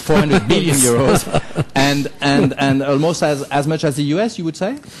difference? 400 billion euros, and almost as much as the US, you would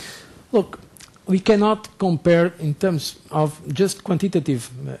say? Look, we cannot compare in terms of just quantitative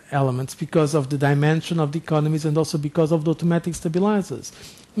elements because of the dimension of the economies and also because of the automatic stabilizers.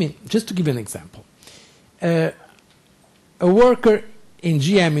 I mean, just to give you an example, a worker in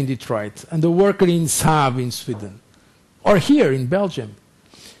GM in Detroit and a worker in Saab in Sweden, or here in Belgium.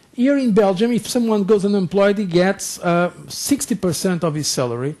 Here in Belgium, if someone goes unemployed, he gets 60% of his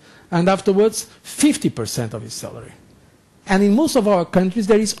salary, and afterwards 50% of his salary. And in most of our countries,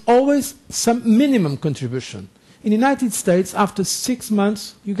 there is always some minimum contribution. In the United States, after 6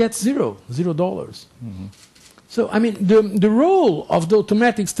 months, you get $0. Mm-hmm. So, I mean, the role of the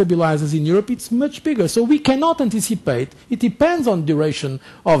automatic stabilizers in Europe, it's much bigger. So we cannot anticipate. It depends on duration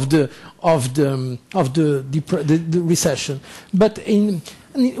of the recession. But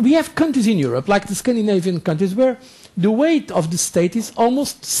we have countries in Europe, like the Scandinavian countries, where the weight of the state is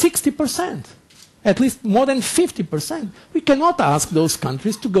almost 60%. At least more than 50%. We cannot ask those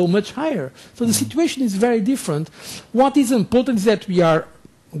countries to go much higher. So the situation is very different. What is important is that we are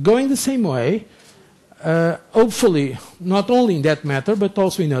going the same way, hopefully not only in that matter, but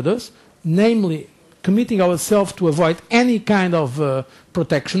also in others, namely committing ourselves to avoid any kind of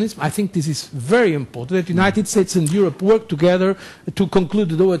protectionism. I think this is very important, that the United States and Europe work together to conclude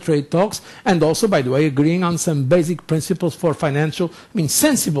the Doha trade talks, and also, by the way, agreeing on some basic principles for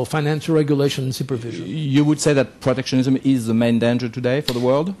sensible financial regulation and supervision. You would say that protectionism is the main danger today for the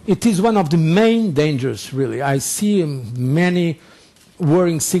world? It is one of the main dangers, really. I see many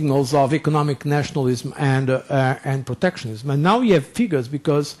worrying signals of economic nationalism and protectionism. And now we have figures,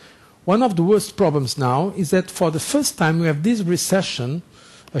 because one of the worst problems now is that for the first time we have this recession,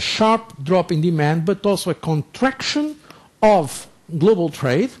 a sharp drop in demand, but also a contraction of global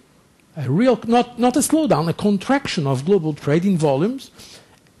trade, not a slowdown, a contraction of global trade in volumes,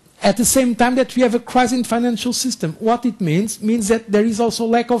 at the same time that we have a crisis in the financial system. What it means that there is also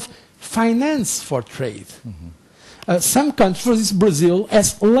lack of finance for trade. Mm-hmm. Some countries, for instance, Brazil,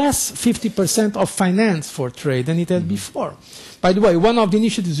 has less 50% of finance for trade than it had before. By the way, one of the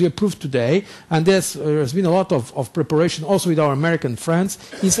initiatives we approved today, and there's been a lot of preparation also with our American friends,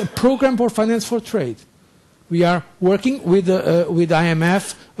 is a program for finance for trade. We are working with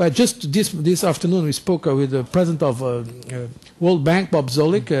IMF. Just this afternoon we spoke with the president of World Bank, Bob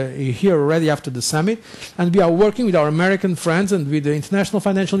Zolik, here already after the summit. And we are working with our American friends and with the international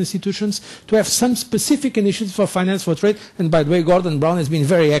financial institutions to have some specific initiatives for finance for trade. And by the way, Gordon Brown has been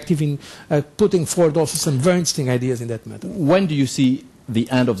very active in putting forward also some very interesting ideas in that matter. When do you see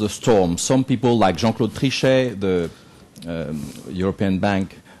the end of the storm? Some people like Jean-Claude Trichet, the European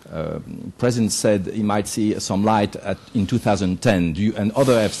Bank President, said he might see some light in 2010, and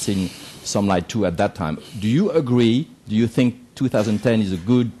others have seen some light too at that time. Do you agree? Do you think 2010 is a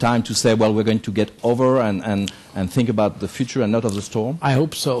good time to say, well, we're going to get over and think about the future and not of the storm? I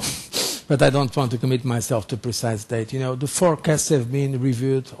hope so, but I don't want to commit myself to a precise date. You know, the forecasts have been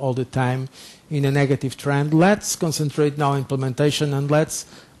reviewed all the time in a negative trend. Let's concentrate now on implementation, and let's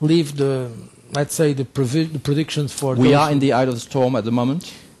leave the predictions for... We are in the eye of the storm at the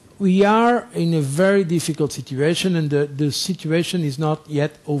moment? We are in a very difficult situation, and the situation is not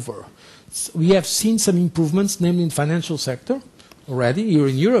yet over. We have seen some improvements, namely in the financial sector already. Here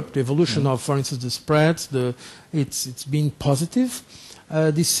in Europe, the evolution of, for instance, the spreads, it's been positive.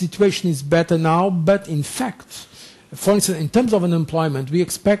 This situation is better now, but in fact, for instance, in terms of unemployment, we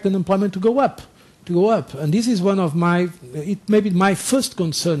expect unemployment to go up. And this is one of maybe my first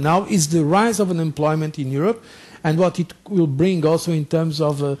concern now, is the rise of unemployment in Europe, and what it will bring also in terms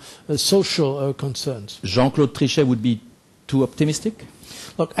of social concerns. Jean-Claude Trichet would be too optimistic?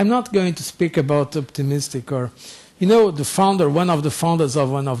 Look, I'm not going to speak about optimistic or... You know, one of the founders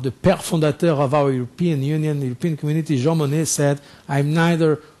of one of the pères fondateurs of our European Union, the European Community, Jean Monnet, said, I'm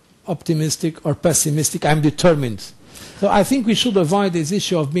neither optimistic or pessimistic, I'm determined. So I think we should avoid this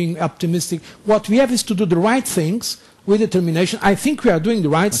issue of being optimistic. What we have is to do the right things with determination. I think we are doing the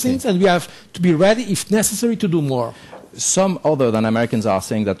right things, and we have to be ready, if necessary, to do more. Some other than Americans are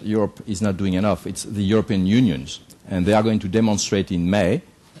saying that Europe is not doing enough. It's the European unions, and they are going to demonstrate in May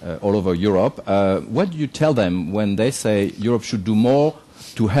all over Europe. What do you tell them when they say Europe should do more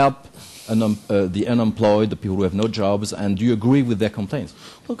to help the unemployed, the people who have no jobs, and do you agree with their complaints?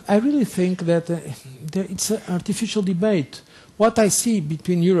 Look, I really think that it's an artificial debate. What I see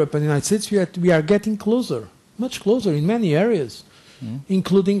between Europe and the United States, we are getting closer, much closer in many areas,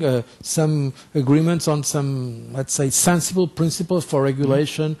 including some agreements on some, let's say, sensible principles for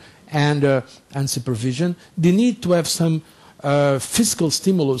regulation and supervision. The need to have some fiscal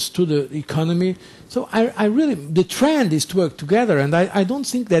stimulus to the economy. So I really, the trend is to work together, and I don't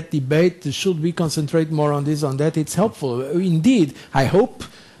think that debate should we concentrate more on this, on that. It's helpful. Indeed, I hope,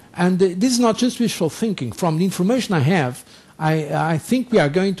 and this is not just wishful thinking. From the information I have, I think we are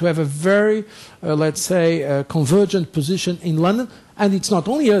going to have a very, let's say, convergent position in London. And it's not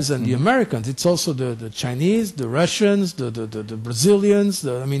only us and the Americans, it's also the Chinese, the Russians, the Brazilians,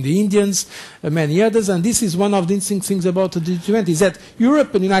 the Indians, many others. And this is one of the interesting things about the G20, is that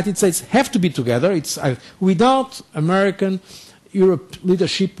Europe and the United States have to be together. Without Europe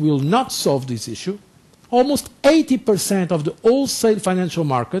leadership will not solve this issue. Almost 80% of the wholesale financial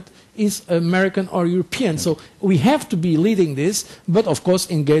market is American or European. So we have to be leading this, but of course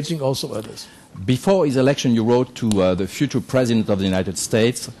engaging also others. Before his election, you wrote to the future President of the United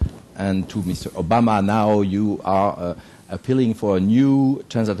States and to Mr. Obama. Now you are appealing for a new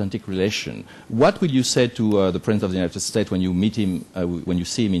transatlantic relation. What will you say to the President of the United States when you meet him, when you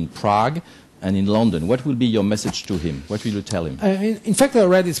see him in Prague and in London? What will be your message to him? What will you tell him? In fact, I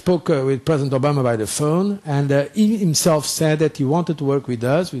already spoke with President Obama by the phone, and he himself said that he wanted to work with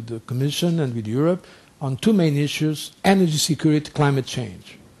us, with the Commission and with Europe, on two main issues: energy security, climate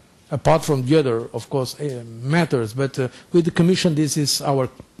change. Apart from the other, of course, matters, but with the Commission, this is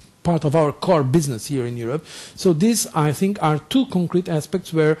part of our core business here in Europe. So these, I think, are two concrete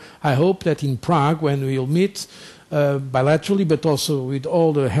aspects where I hope that in Prague, when we will meet bilaterally, but also with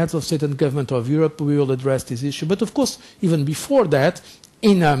all the heads of state and government of Europe, we will address this issue. But of course, even before that,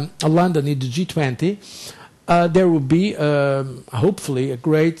 in London, in the G20, there will be, hopefully, a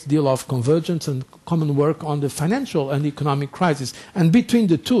great deal of convergence and common work on the financial and economic crisis. And between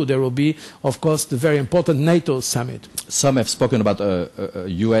the two, there will be, of course, the very important NATO summit. Some have spoken about a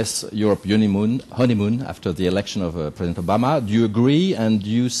US-Europe honeymoon after the election of President Obama. Do you agree, and do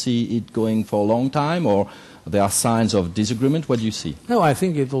you see it going for a long time, or there are signs of disagreement? What do you see? No, I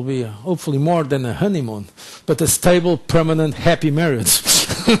think it will be hopefully more than a honeymoon, but a stable, permanent, happy marriage.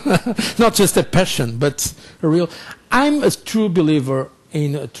 Not just a passion, but a real... I'm a true believer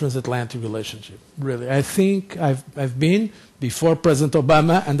in a transatlantic relationship, really. I think I've been before President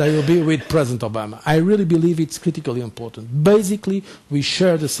Obama, and I will be with President Obama. I really believe it's critically important. Basically, we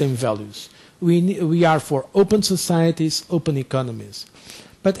share the same values. We are for open societies, open economies.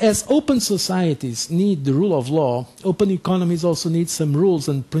 But as open societies need the rule of law, open economies also need some rules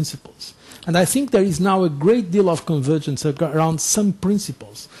and principles. And I think there is now a great deal of convergence around some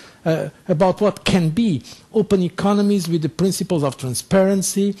principles about what can be open economies with the principles of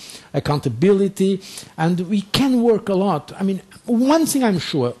transparency, accountability, and we can work a lot. I mean, one thing I'm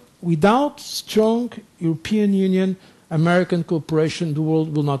sure, without strong European Union, American cooperation, the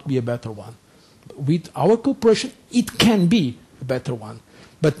world will not be a better one. With our cooperation, it can be a better one.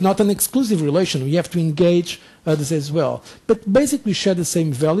 But not an exclusive relation. We have to engage others as well. But basically share the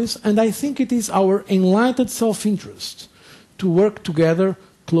same values, and I think it is our enlightened self-interest to work together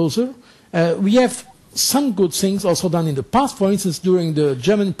closer. We have some good things also done in the past. For instance, during the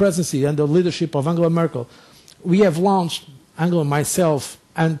German presidency and the leadership of Angela Merkel, we have launched, Angela, myself,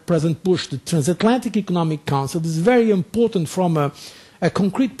 and President Bush, the Transatlantic Economic Council. This is very important from a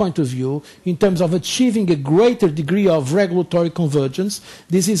concrete point of view in terms of achieving a greater degree of regulatory convergence.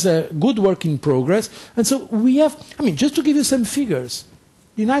 This is a good work in progress. And so we have, I mean, just to give you some figures,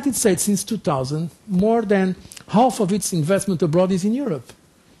 the United States since 2000, more than half of its investment abroad is in Europe.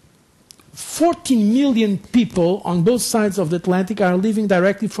 14 million people on both sides of the Atlantic are living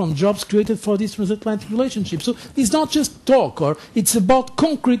directly from jobs created for this transatlantic relationship. So it's not just talk, or it's about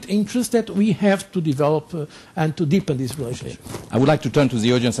concrete interest that we have to develop and to deepen this relationship. I would like to turn to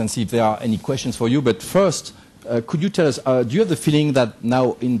the audience and see if there are any questions for you. But first, could you tell us, do you have the feeling that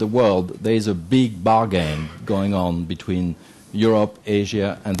now in the world there is a big bargain going on between Europe,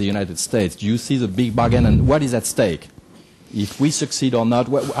 Asia, and the United States? Do you see the big bargain, and what is at stake? If we succeed or not,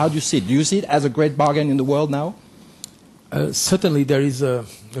 how do you see it? Do you see it as a great bargain in the world now? Certainly there is a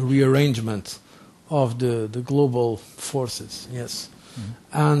rearrangement of the global forces, yes.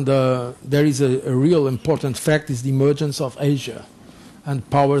 And there is a real important fact, is the emergence of Asia and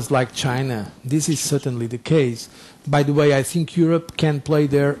powers like China. This is certainly the case. By the way, I think Europe can play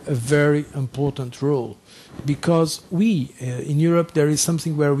there a very important role, because we, in Europe, there is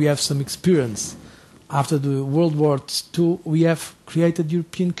something where we have some experience after the World War II, we have created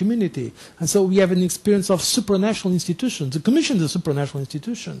European Community. And so we have an experience of supranational institutions. The Commission is a supranational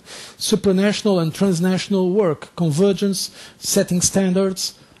institution. Supranational and transnational work, convergence, setting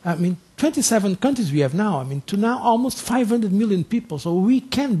standards. I mean, 27 countries we have now. I mean, to now almost 500 million people. So we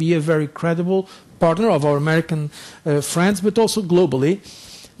can be a very credible partner of our American friends, but also globally.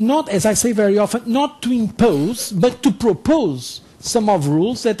 Not, as I say very often, not to impose, but to propose some of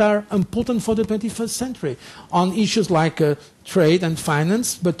rules that are important for the 21st century on issues like trade and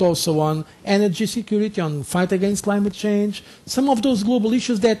finance, but also on energy security, on fight against climate change, some of those global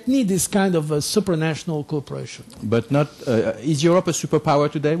issues that need this kind of supranational cooperation. But not, is Europe a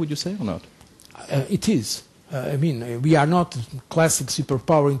superpower today, would you say, or not? It is. I mean, we are not a classic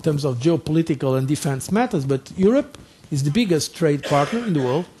superpower in terms of geopolitical and defense matters, but Europe is the biggest trade partner in the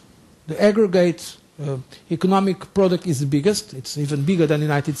world. The aggregate economic product is the biggest. It's even bigger than the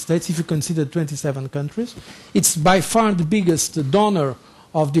United States if you consider 27 countries. It's by far the biggest donor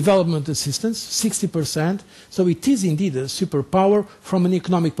of development assistance, 60%. So it is indeed a superpower from an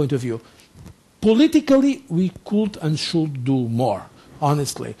economic point of view. Politically, we could and should do more,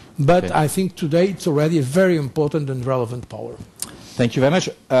 honestly. But okay. I think today it's already a very important and relevant power. Thank you very much.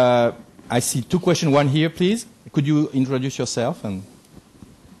 I see two questions. One here, please. Could you introduce yourself? And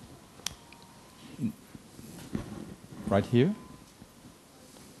right here?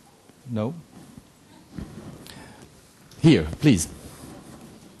 No? Here, please.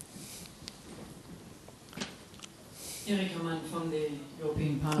 Erika Mann from the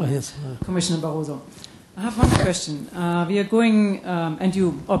European Parliament. Oh, yes. Commissioner Barroso. I have one question. We are going, and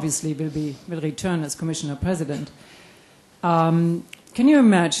you obviously will return as Commissioner President. Can you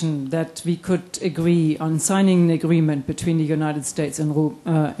imagine that we could agree on signing an agreement between the United States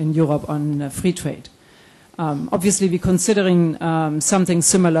and Europe on free trade? Obviously, we're considering something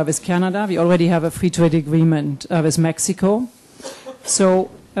similar with Canada. We already have a free trade agreement with Mexico. So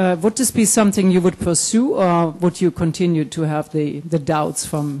would this be something you would pursue, or would you continue to have the doubts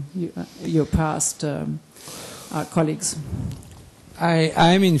from your past colleagues?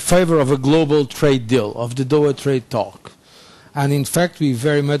 I'm in favor of a global trade deal, of the Doha trade talk. And in fact, we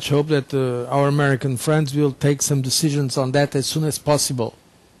very much hope that our American friends will take some decisions on that as soon as possible.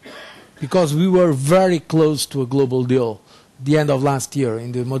 Because we were very close to a global deal at the end of last year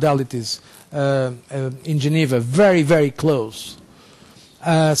in the modalities in Geneva, very, very close.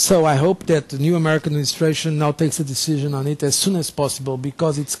 So I hope that the new American administration now takes a decision on it as soon as possible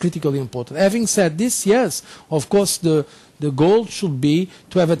because it's critically important. Having said this, yes, of course the goal should be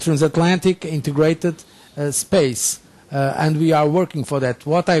to have a transatlantic integrated space. And we are working for that.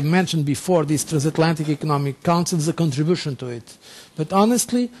 What I mentioned before, this Transatlantic Economic Council, is a contribution to it. But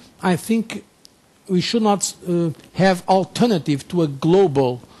honestly, I think we should not have alternative to a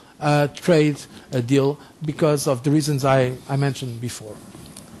global trade deal because of the reasons I mentioned before.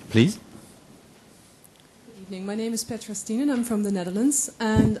 Please. Good evening. My name is Petra Stienen. I'm from the Netherlands.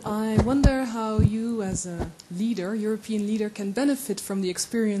 And I wonder how you, as a leader, European leader, can benefit from the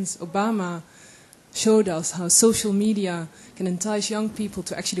experience Obama showed us, how social media can entice young people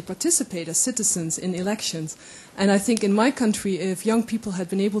to actually participate as citizens in elections. And I think in my country, if young people had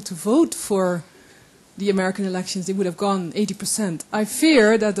been able to vote for the American elections, they would have gone 80%. I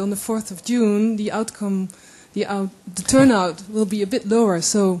fear that on the 4th of June, the outcome, the turnout will be a bit lower.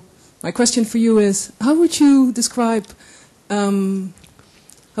 So my question for you is, how would you describe, how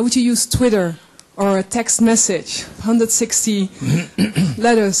would you use Twitter or a text message, 160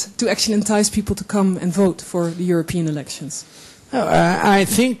 letters, to actually entice people to come and vote for the European elections? I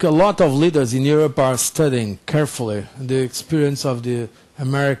think a lot of leaders in Europe are studying carefully the experience of the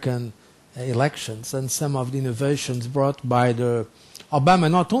American elections and some of the innovations brought by the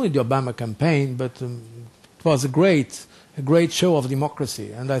Obama, not only the Obama campaign, but it was a great show of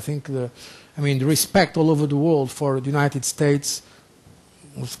democracy. And I think the respect all over the world for the United States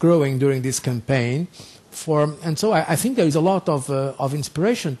was growing during this campaign. And so I think there is a lot of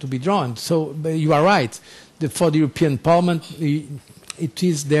inspiration to be drawn. So you are right. For the European Parliament, it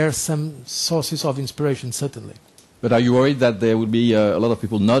is there some sources of inspiration, certainly. But are you worried that there will be a lot of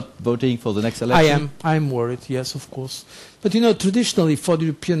people not voting for the next election? I am worried, yes, of course. But traditionally for the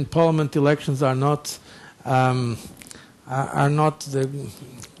European Parliament, elections are not the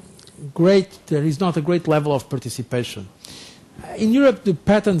great. There is not a great level of participation. In Europe, the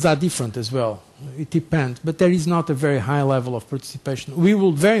patterns are different as well. It depends, but there is not a very high level of participation. We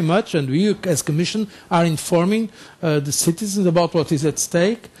will very much, and we as Commission are informing the citizens about what is at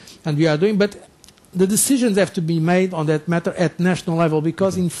stake, and we are doing, but the decisions have to be made on that matter at national level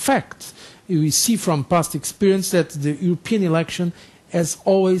because, in fact, we see from past experience that the European election has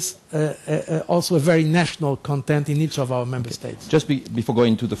always also a very national content in each of our member states. Just before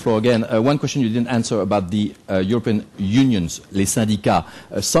going to the floor again, one question you didn't answer about the European unions, les syndicats.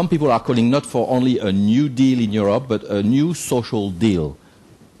 Some people are calling not for only a new deal in Europe, but a new social deal.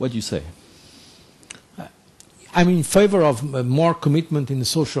 What do you say? I'm in favor of more commitment in the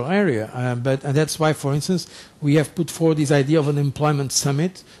social area, and that's why, for instance, we have put forward this idea of an employment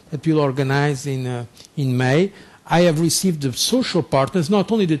summit that we'll organize in May. I have received the social partners, not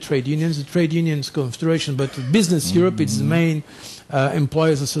only the Trade Unions Confederation, but Business Europe, it's the main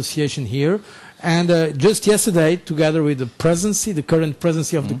employers association here. And just yesterday, together with the presidency, the current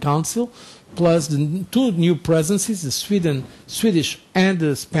presidency of the Council, plus the two new presidencies, the Swedish and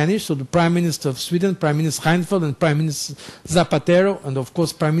the Spanish, so the Prime Minister of Sweden, Prime Minister Reinfeldt, and Prime Minister Zapatero, and of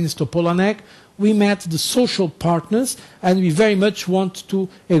course Prime Minister Polanek, we met the social partners, and we very much want to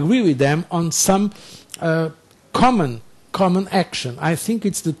agree with them on some common action. I think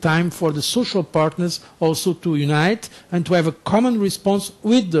it's the time for the social partners also to unite and to have a common response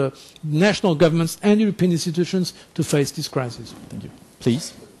with the national governments and European institutions to face this crisis. Thank you.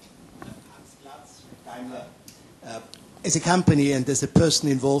 Please. As a company and as a person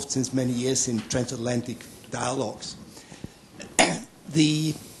involved since many years in transatlantic dialogues,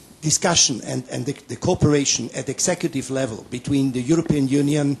 the discussion and the cooperation at executive level between the European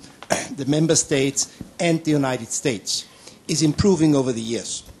Union, the member states and the United States is improving over the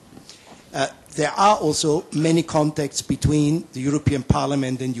years. There are also many contacts between the European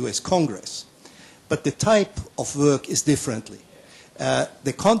Parliament and US Congress, but the type of work is differently.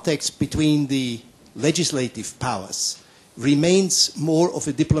 The context between the legislative powers remains more of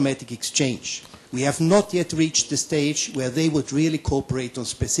a diplomatic exchange. We have not yet reached the stage where they would really cooperate on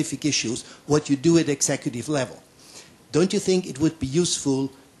specific issues, what you do at executive level. Don't you think it would be useful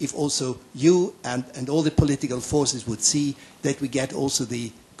if also you and all the political forces would see that we get also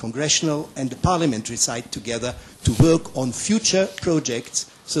the congressional and the parliamentary side together to work on future projects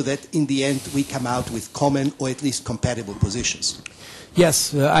so that in the end we come out with common or at least compatible positions?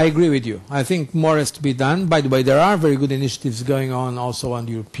 Yes, I agree with you. I think more has to be done. By the way, there are very good initiatives going on also on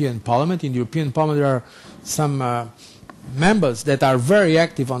the European Parliament. In the European Parliament, there are some members that are very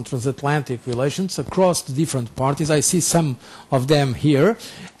active on transatlantic relations across the different parties. I see some of them here.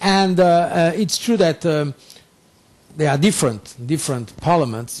 And it's true that they are different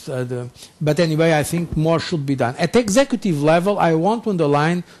parliaments. But anyway, I think more should be done. At executive level, I want to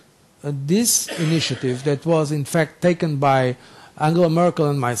underline this initiative that was in fact taken by Angela Merkel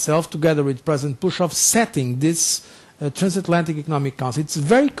and myself, together with President Bush, of setting this transatlantic economic council. It's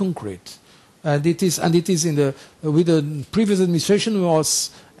very concrete, and it is in with the previous administration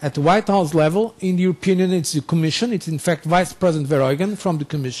was at the White House level. In the European Union, it's the Commission. It's in fact Vice President Verheugen from the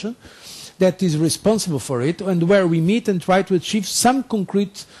Commission that is responsible for it, and where we meet and try to achieve some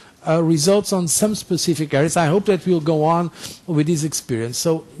concrete results on some specific areas. I hope that we'll go on with this experience.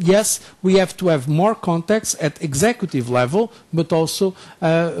 So yes, we have to have more contacts at executive level, but also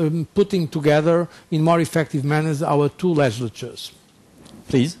putting together in more effective manners our two legislatures.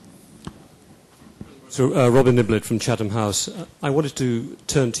 Please. So Robin Niblett from Chatham House. I wanted to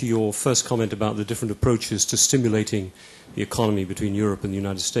turn to your first comment about the different approaches to stimulating the economy between Europe and the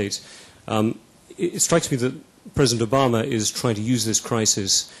United States. It strikes me that President Obama is trying to use this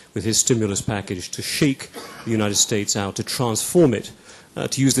crisis with his stimulus package to shake the United States out, to transform it,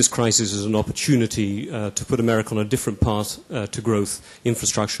 to use this crisis as an opportunity to put America on a different path to growth,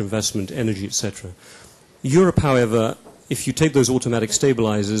 infrastructure, investment, energy, etc. Europe, however, if you take those automatic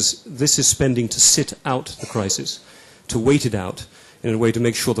stabilizers, this is spending to sit out the crisis, to wait it out in a way to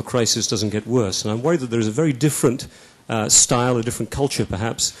make sure the crisis doesn't get worse. And I'm worried that there's a very different style, a different culture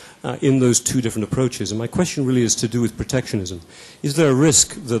perhaps, in those two different approaches. And my question really is to do with protectionism. Is there a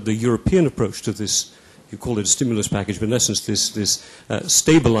risk that the European approach to this, you call it a stimulus package, but in essence this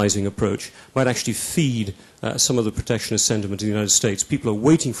stabilizing approach, might actually feed some of the protectionist sentiment in the United States? People are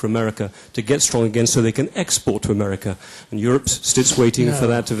waiting for America to get strong again so they can export to America. And Europe sits waiting for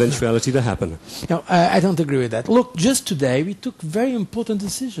that eventuality to happen. No, I don't agree with that. Look, just today we took very important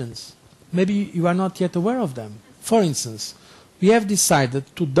decisions. Maybe you are not yet aware of them. For instance, we have decided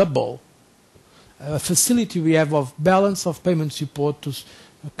to double a facility we have of balance of payment support to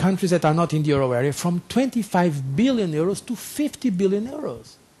countries that are not in the euro area from 25 billion euros to 50 billion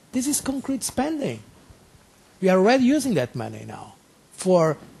euros. This is concrete spending. We are already using that money now.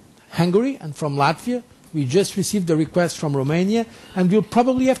 For Hungary and from Latvia, we just received a request from Romania, and we'll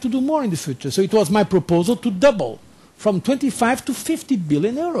probably have to do more in the future. So it was my proposal to double from 25 to 50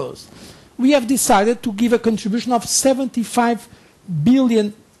 billion euros. We have decided to give a contribution of 75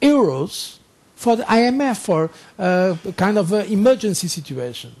 billion euros for the IMF for kind of emergency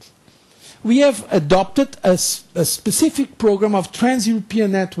situations. We have adopted a specific program of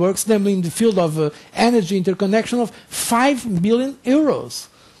trans-European networks, namely in the field of energy interconnection of 5 billion euros.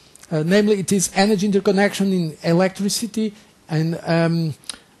 Namely, it is energy interconnection in electricity and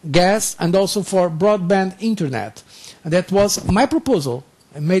gas, and also for broadband internet. And that was my proposal,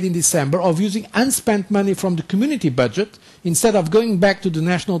 made in December, of using unspent money from the community budget instead of going back to the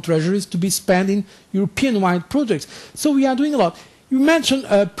national treasuries to be spent in European-wide projects. So we are doing a lot. You mentioned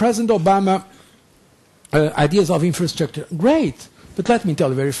President Obama ideas of infrastructure. Great, but let me tell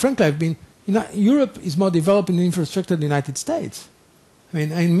you very frankly, Europe is more developed in infrastructure than the United States. I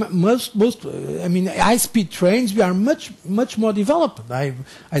mean, high-speed trains, we are much more developed. I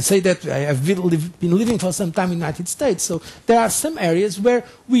say that I have been living for some time in the United States, so there are some areas where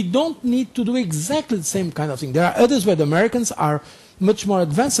we don't need to do exactly the same kind of thing. There are others where the Americans are much more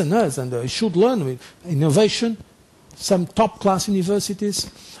advanced than us, and they should learn with innovation, some top-class universities,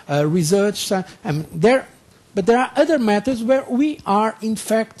 research. But there are other matters where we are, in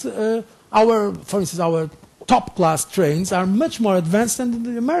fact, for instance, our top-class trains are much more advanced than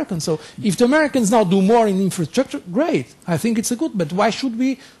the Americans. So if the Americans now do more in infrastructure, great. I think it's a good, but why should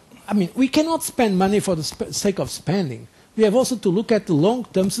we? I mean, we cannot spend money for the sake of spending. We have also to look at the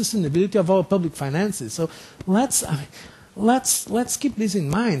long-term sustainability of our public finances. So let's keep this in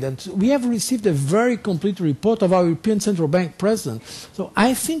mind. And we have received a very complete report of our European Central Bank president. So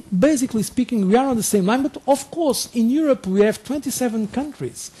I think, basically speaking, we are on the same line. But of course, in Europe, we have 27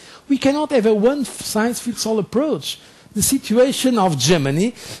 countries. We cannot have a one-size-fits-all approach. The situation of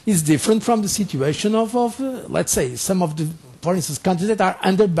Germany is different from the situation of let's say, some of the, for instance, countries that are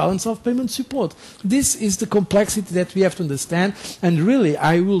under balance of payment support. This is the complexity that we have to understand. And really,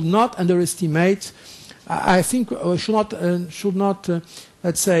 I will not underestimate. I think we should not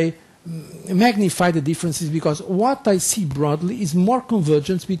let's say, magnify the differences, because what I see broadly is more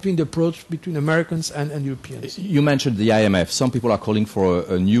convergence between the approach between Americans and Europeans. You mentioned the IMF. Some people are calling for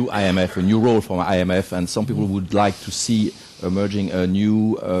a new IMF, a new role for IMF, and some people would like to see emerging a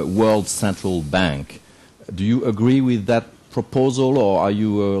new world central bank. Do you agree with that proposal, or are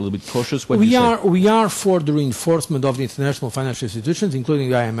you a little bit cautious? We are for the reinforcement of the international financial institutions,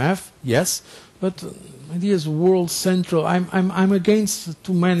 including the IMF, yes, but ideas world central. I'm against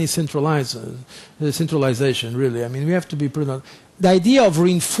too many centralization. Really, I mean, we have to be prudent. The idea of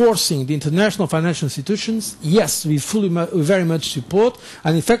reinforcing the international financial institutions, yes, we very much support,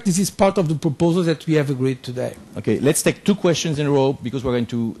 and in fact, this is part of the proposal that we have agreed today. Okay, let's take 2 questions in a row because we're going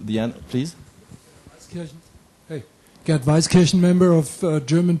to the end. Please. Hey, Gerd Weiskirchen, member of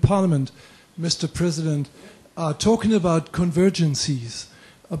German Parliament. Mr. President, talking about convergencies.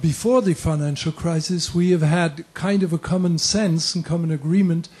 Before the financial crisis, we have had kind of a common sense and common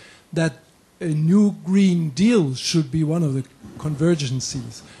agreement that a new Green Deal should be one of the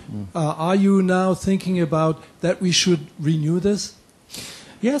convergencies. Are you now thinking about that we should renew this?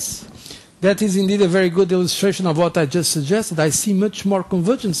 Yes, that is indeed a very good illustration of what I just suggested. I see much more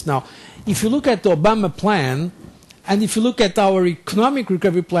convergence now. If you look at the Obama plan, and if you look at our economic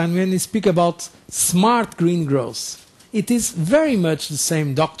recovery plan, when we speak about smart green growth, it is very much the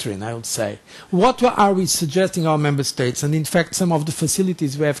same doctrine, I would say. What are we suggesting our member states, and in fact some of the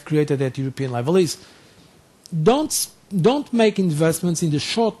facilities we have created at European level, is don't make investments in the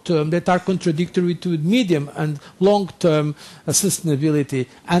short term that are contradictory to medium and long-term sustainability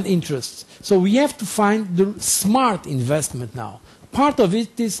and interests. So we have to find the smart investment now. Part of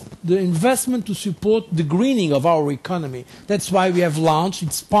it is the investment to support the greening of our economy. That's why we have launched,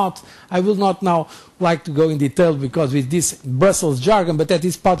 it's part, I will not now like to go in detail because with this Brussels jargon, but that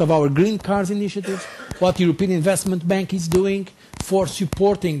is part of our Green Cars initiative, what the European Investment Bank is doing for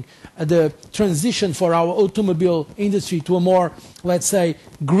supporting the transition for our automobile industry to a more, let's say,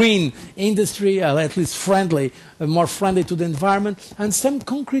 green industry, at least friendly, more friendly to the environment, and some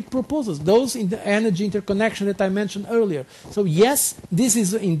concrete proposals, those in the energy interconnection that I mentioned earlier. So yes, this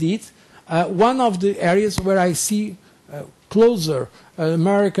is indeed one of the areas where I see closer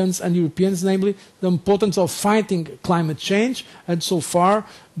Americans and Europeans, namely the importance of fighting climate change. And so far,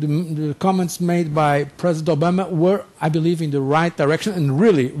 the comments made by President Obama were, I believe, in the right direction. And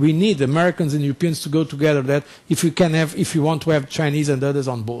really, we need Americans and Europeans to go together. That if we want to have Chinese and others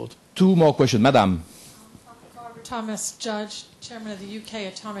on board. 2 more questions, Madam. Barbara Thomas, Judge, Chairman of the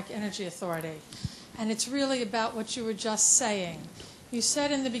UK Atomic Energy Authority, and it's really about what you were just saying. You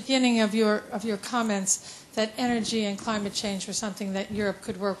said in the beginning of your comments that energy and climate change were something that Europe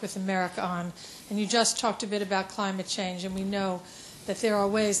could work with America on. And you just talked a bit about climate change, and we know that there are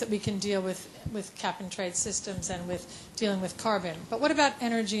ways that we can deal with cap and trade systems and with dealing with carbon. But what about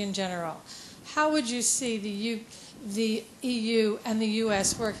energy in general? how would you see the EU and the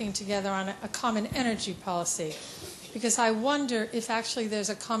US working together on a common energy policy? Because I wonder if actually there's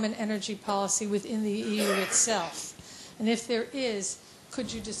a common energy policy within the EU itself. And if there is,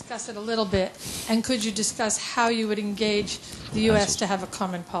 could you discuss it a little bit? And could you discuss how you would engage the US to have a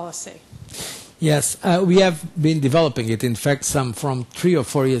common policy? Yes, we have been developing it. In fact, some from 3 or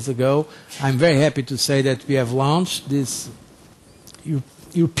 4 years ago. I'm very happy to say that we have launched this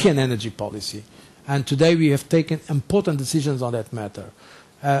European energy policy. And today we have taken important decisions on that matter.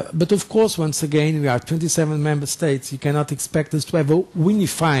 But of course, once again, we are 27 member states. You cannot expect us to have a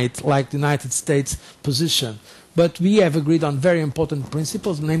unified, like the United States, position. But we have agreed on very important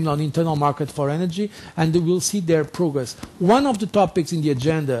principles, namely on internal market for energy, and we will see their progress. One of the topics in the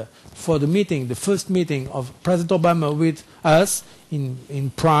agenda for the meeting, the first meeting of President Obama with us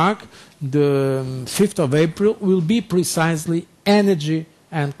in Prague, the 5th of April, will be precisely energy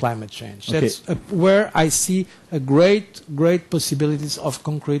and climate change. Okay. That's where I see a great possibilities of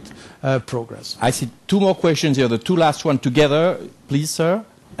concrete progress. I see 2 more questions here, the 2 last ones together, please, sir.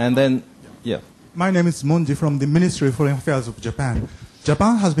 And then, yeah. My name is Mondi from the Ministry of Foreign Affairs of Japan.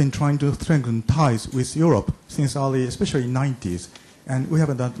 Japan has been trying to strengthen ties with Europe since early, especially 90s. And we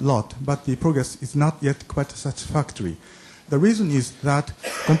have done a lot, but the progress is not yet quite satisfactory. The reason is that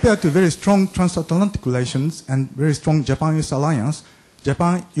compared to very strong transatlantic relations and very strong Japan-US alliance,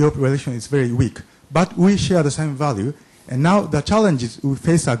 Japan-Europe relation is very weak, but we share the same value, and now the challenges we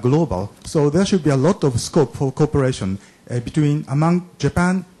face are global, so there should be a lot of scope for cooperation among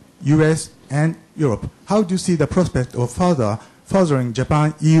Japan, US, and Europe. How do you see the prospect of furthering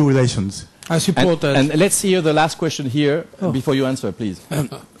Japan-EU relations? I support that. And let's hear the last question here before you answer, please.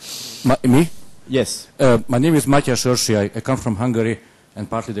 Me? Yes. My name is Matyas Orsi. I come from Hungary and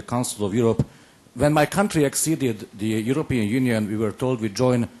partly the Council of Europe. When my country acceded the European Union, we were told we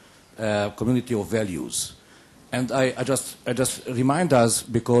join a community of values. And I just remind us,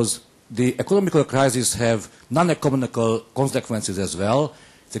 because the economical crisis have non-economical consequences as well.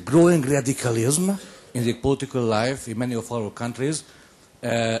 The growing radicalism in the political life in many of our countries,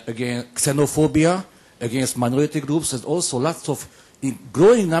 against xenophobia, against minority groups, and also lots of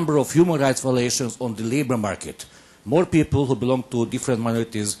growing number of human rights violations on the labor market. More people who belong to different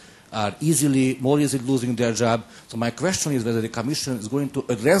minorities are more easily losing their job. So my question is whether the Commission is going to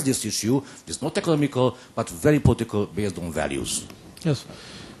address this issue. It's not economical, but very political, based on values. Yes.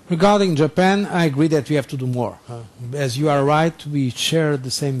 Regarding Japan, I agree that we have to do more. As you are right, we share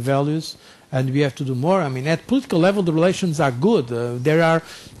the same values, and we have to do more. I mean, at political level, the relations are good. There are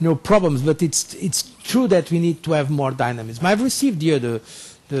no problems, but it's true that we need to have more dynamism. I've received here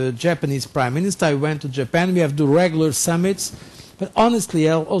the Japanese Prime Minister. I went to Japan. We have the regular summits. But honestly,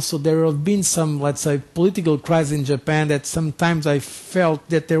 also there have been some, let's say, political crisis in Japan that sometimes I felt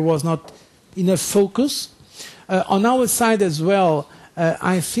that there was not enough focus. On our side as well,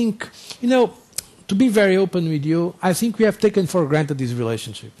 I think, to be very open with you, I think we have taken for granted this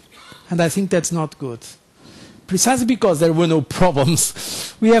relationship. And I think that's not good. Precisely because there were no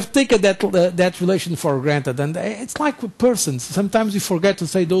problems, we have taken that relation for granted. And it's like with persons. Sometimes we forget to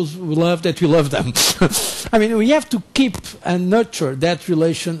say those we love that we love them. I mean, we have to keep and nurture that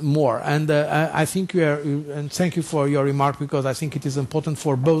relation more. And I think and thank you for your remark, because I think it is important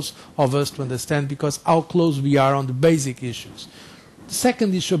for both of us to understand because how close we are on the basic issues. The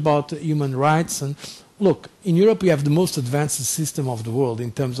second issue about human rights, and look, in Europe we have the most advanced system of the world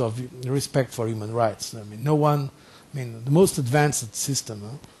in terms of respect for human rights. I mean, the most advanced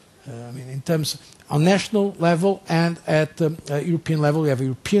system. In terms on national level and at European level, we have a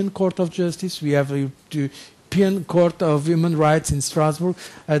European Court of Justice, we have a European Court of Human Rights in Strasbourg.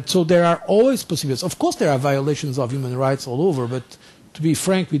 So there are always possibilities. Of course, there are violations of human rights all over, but to be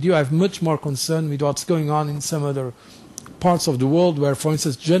frank with you, I have much more concern with what's going on in some other parts of the world where, for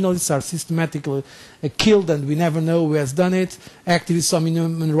instance, journalists are systematically killed and we never know who has done it, activists on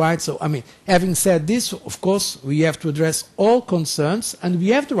human rights. So, having said this, of course, we have to address all concerns and we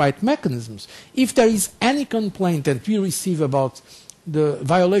have the right mechanisms. If there is any complaint that we receive about the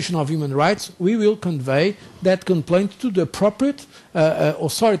violation of human rights, we will convey that complaint to the appropriate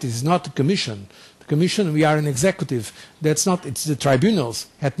authorities, not the Commission. Commission, we are an executive. That's not, it's the tribunals.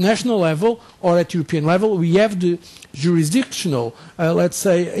 At national level or at European level, we have the jurisdictional, let's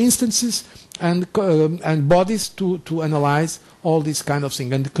say, instances and bodies to analyze all these kind of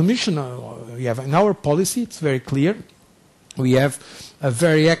things. And the Commission, we have in our policy, it's very clear, we have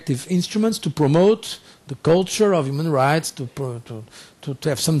very active instruments to promote the culture of human rights, to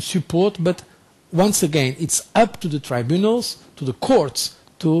have some support. But once again, it's up to the tribunals, to the courts,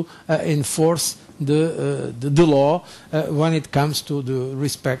 to enforce the law when it comes to the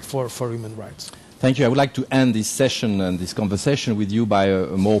respect for human rights. Thank you. I would like to end this session and this conversation with you by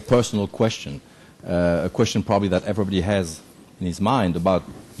a more personal question, a question probably that everybody has in his mind about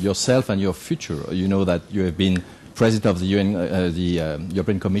yourself and your future. You know that you have been President of the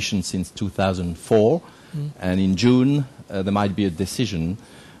European Commission since 2004, and in June there might be a decision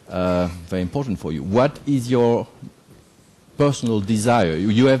very important for you. What is your personal desire?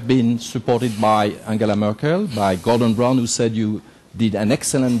 You have been supported by Angela Merkel, by Gordon Brown, who said you did an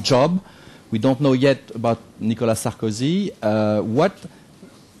excellent job. We don't know yet about Nicolas Sarkozy. What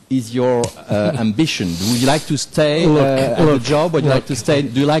is your ambition? Would you like to stay at the job? Would you like to stay?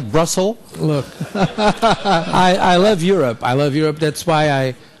 Do you like Brussels? Look, I love Europe. I love Europe. That's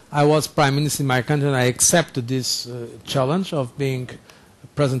why I was Prime Minister in my country, and I accepted this challenge of being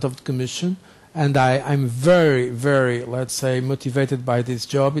President of the Commission. And I'm very, very, let's say, motivated by this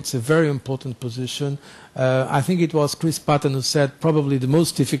job. It's a very important position. I think it was Chris Patton who said probably the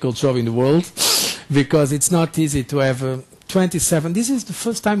most difficult job in the world, because it's not easy to have 27. This is the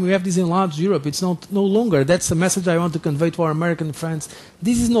first time we have this enlarged Europe. It's no longer. That's the message I want to convey to our American friends.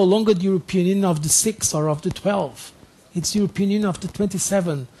 This is no longer the European Union of the 6 or of the 12. It's the European Union of the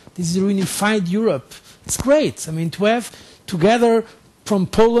 27. This is a unified Europe. It's great. I mean, to have together from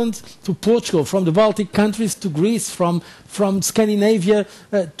Poland to Portugal, from the Baltic countries to Greece, from Scandinavia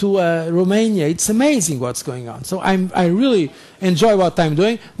to Romania. It's amazing what's going on. So I really enjoy what I'm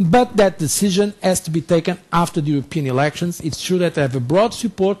doing, but that decision has to be taken after the European elections. It's true that I have a broad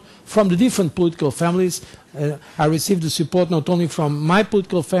support from the different political families. I received the support not only from my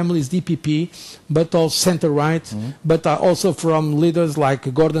political families, DPP, but also center-right, but also from leaders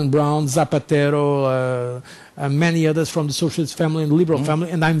like Gordon Brown, Zapatero, and many others from the Socialist family and the Liberal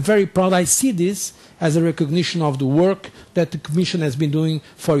family, and I'm very proud. I see this as a recognition of the work that the Commission has been doing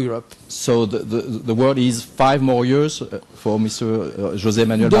for Europe. So the word is 5 more years for Mr. José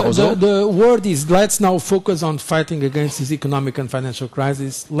Manuel Barroso? The word is, let's now focus on fighting against this economic and financial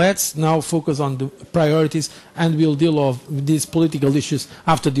crisis. Let's now focus on the priorities, and we'll deal with these political issues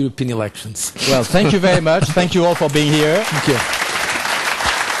after the European elections. Well, thank you very much. Thank you all for being here. Thank you.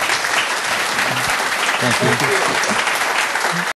 Thank you.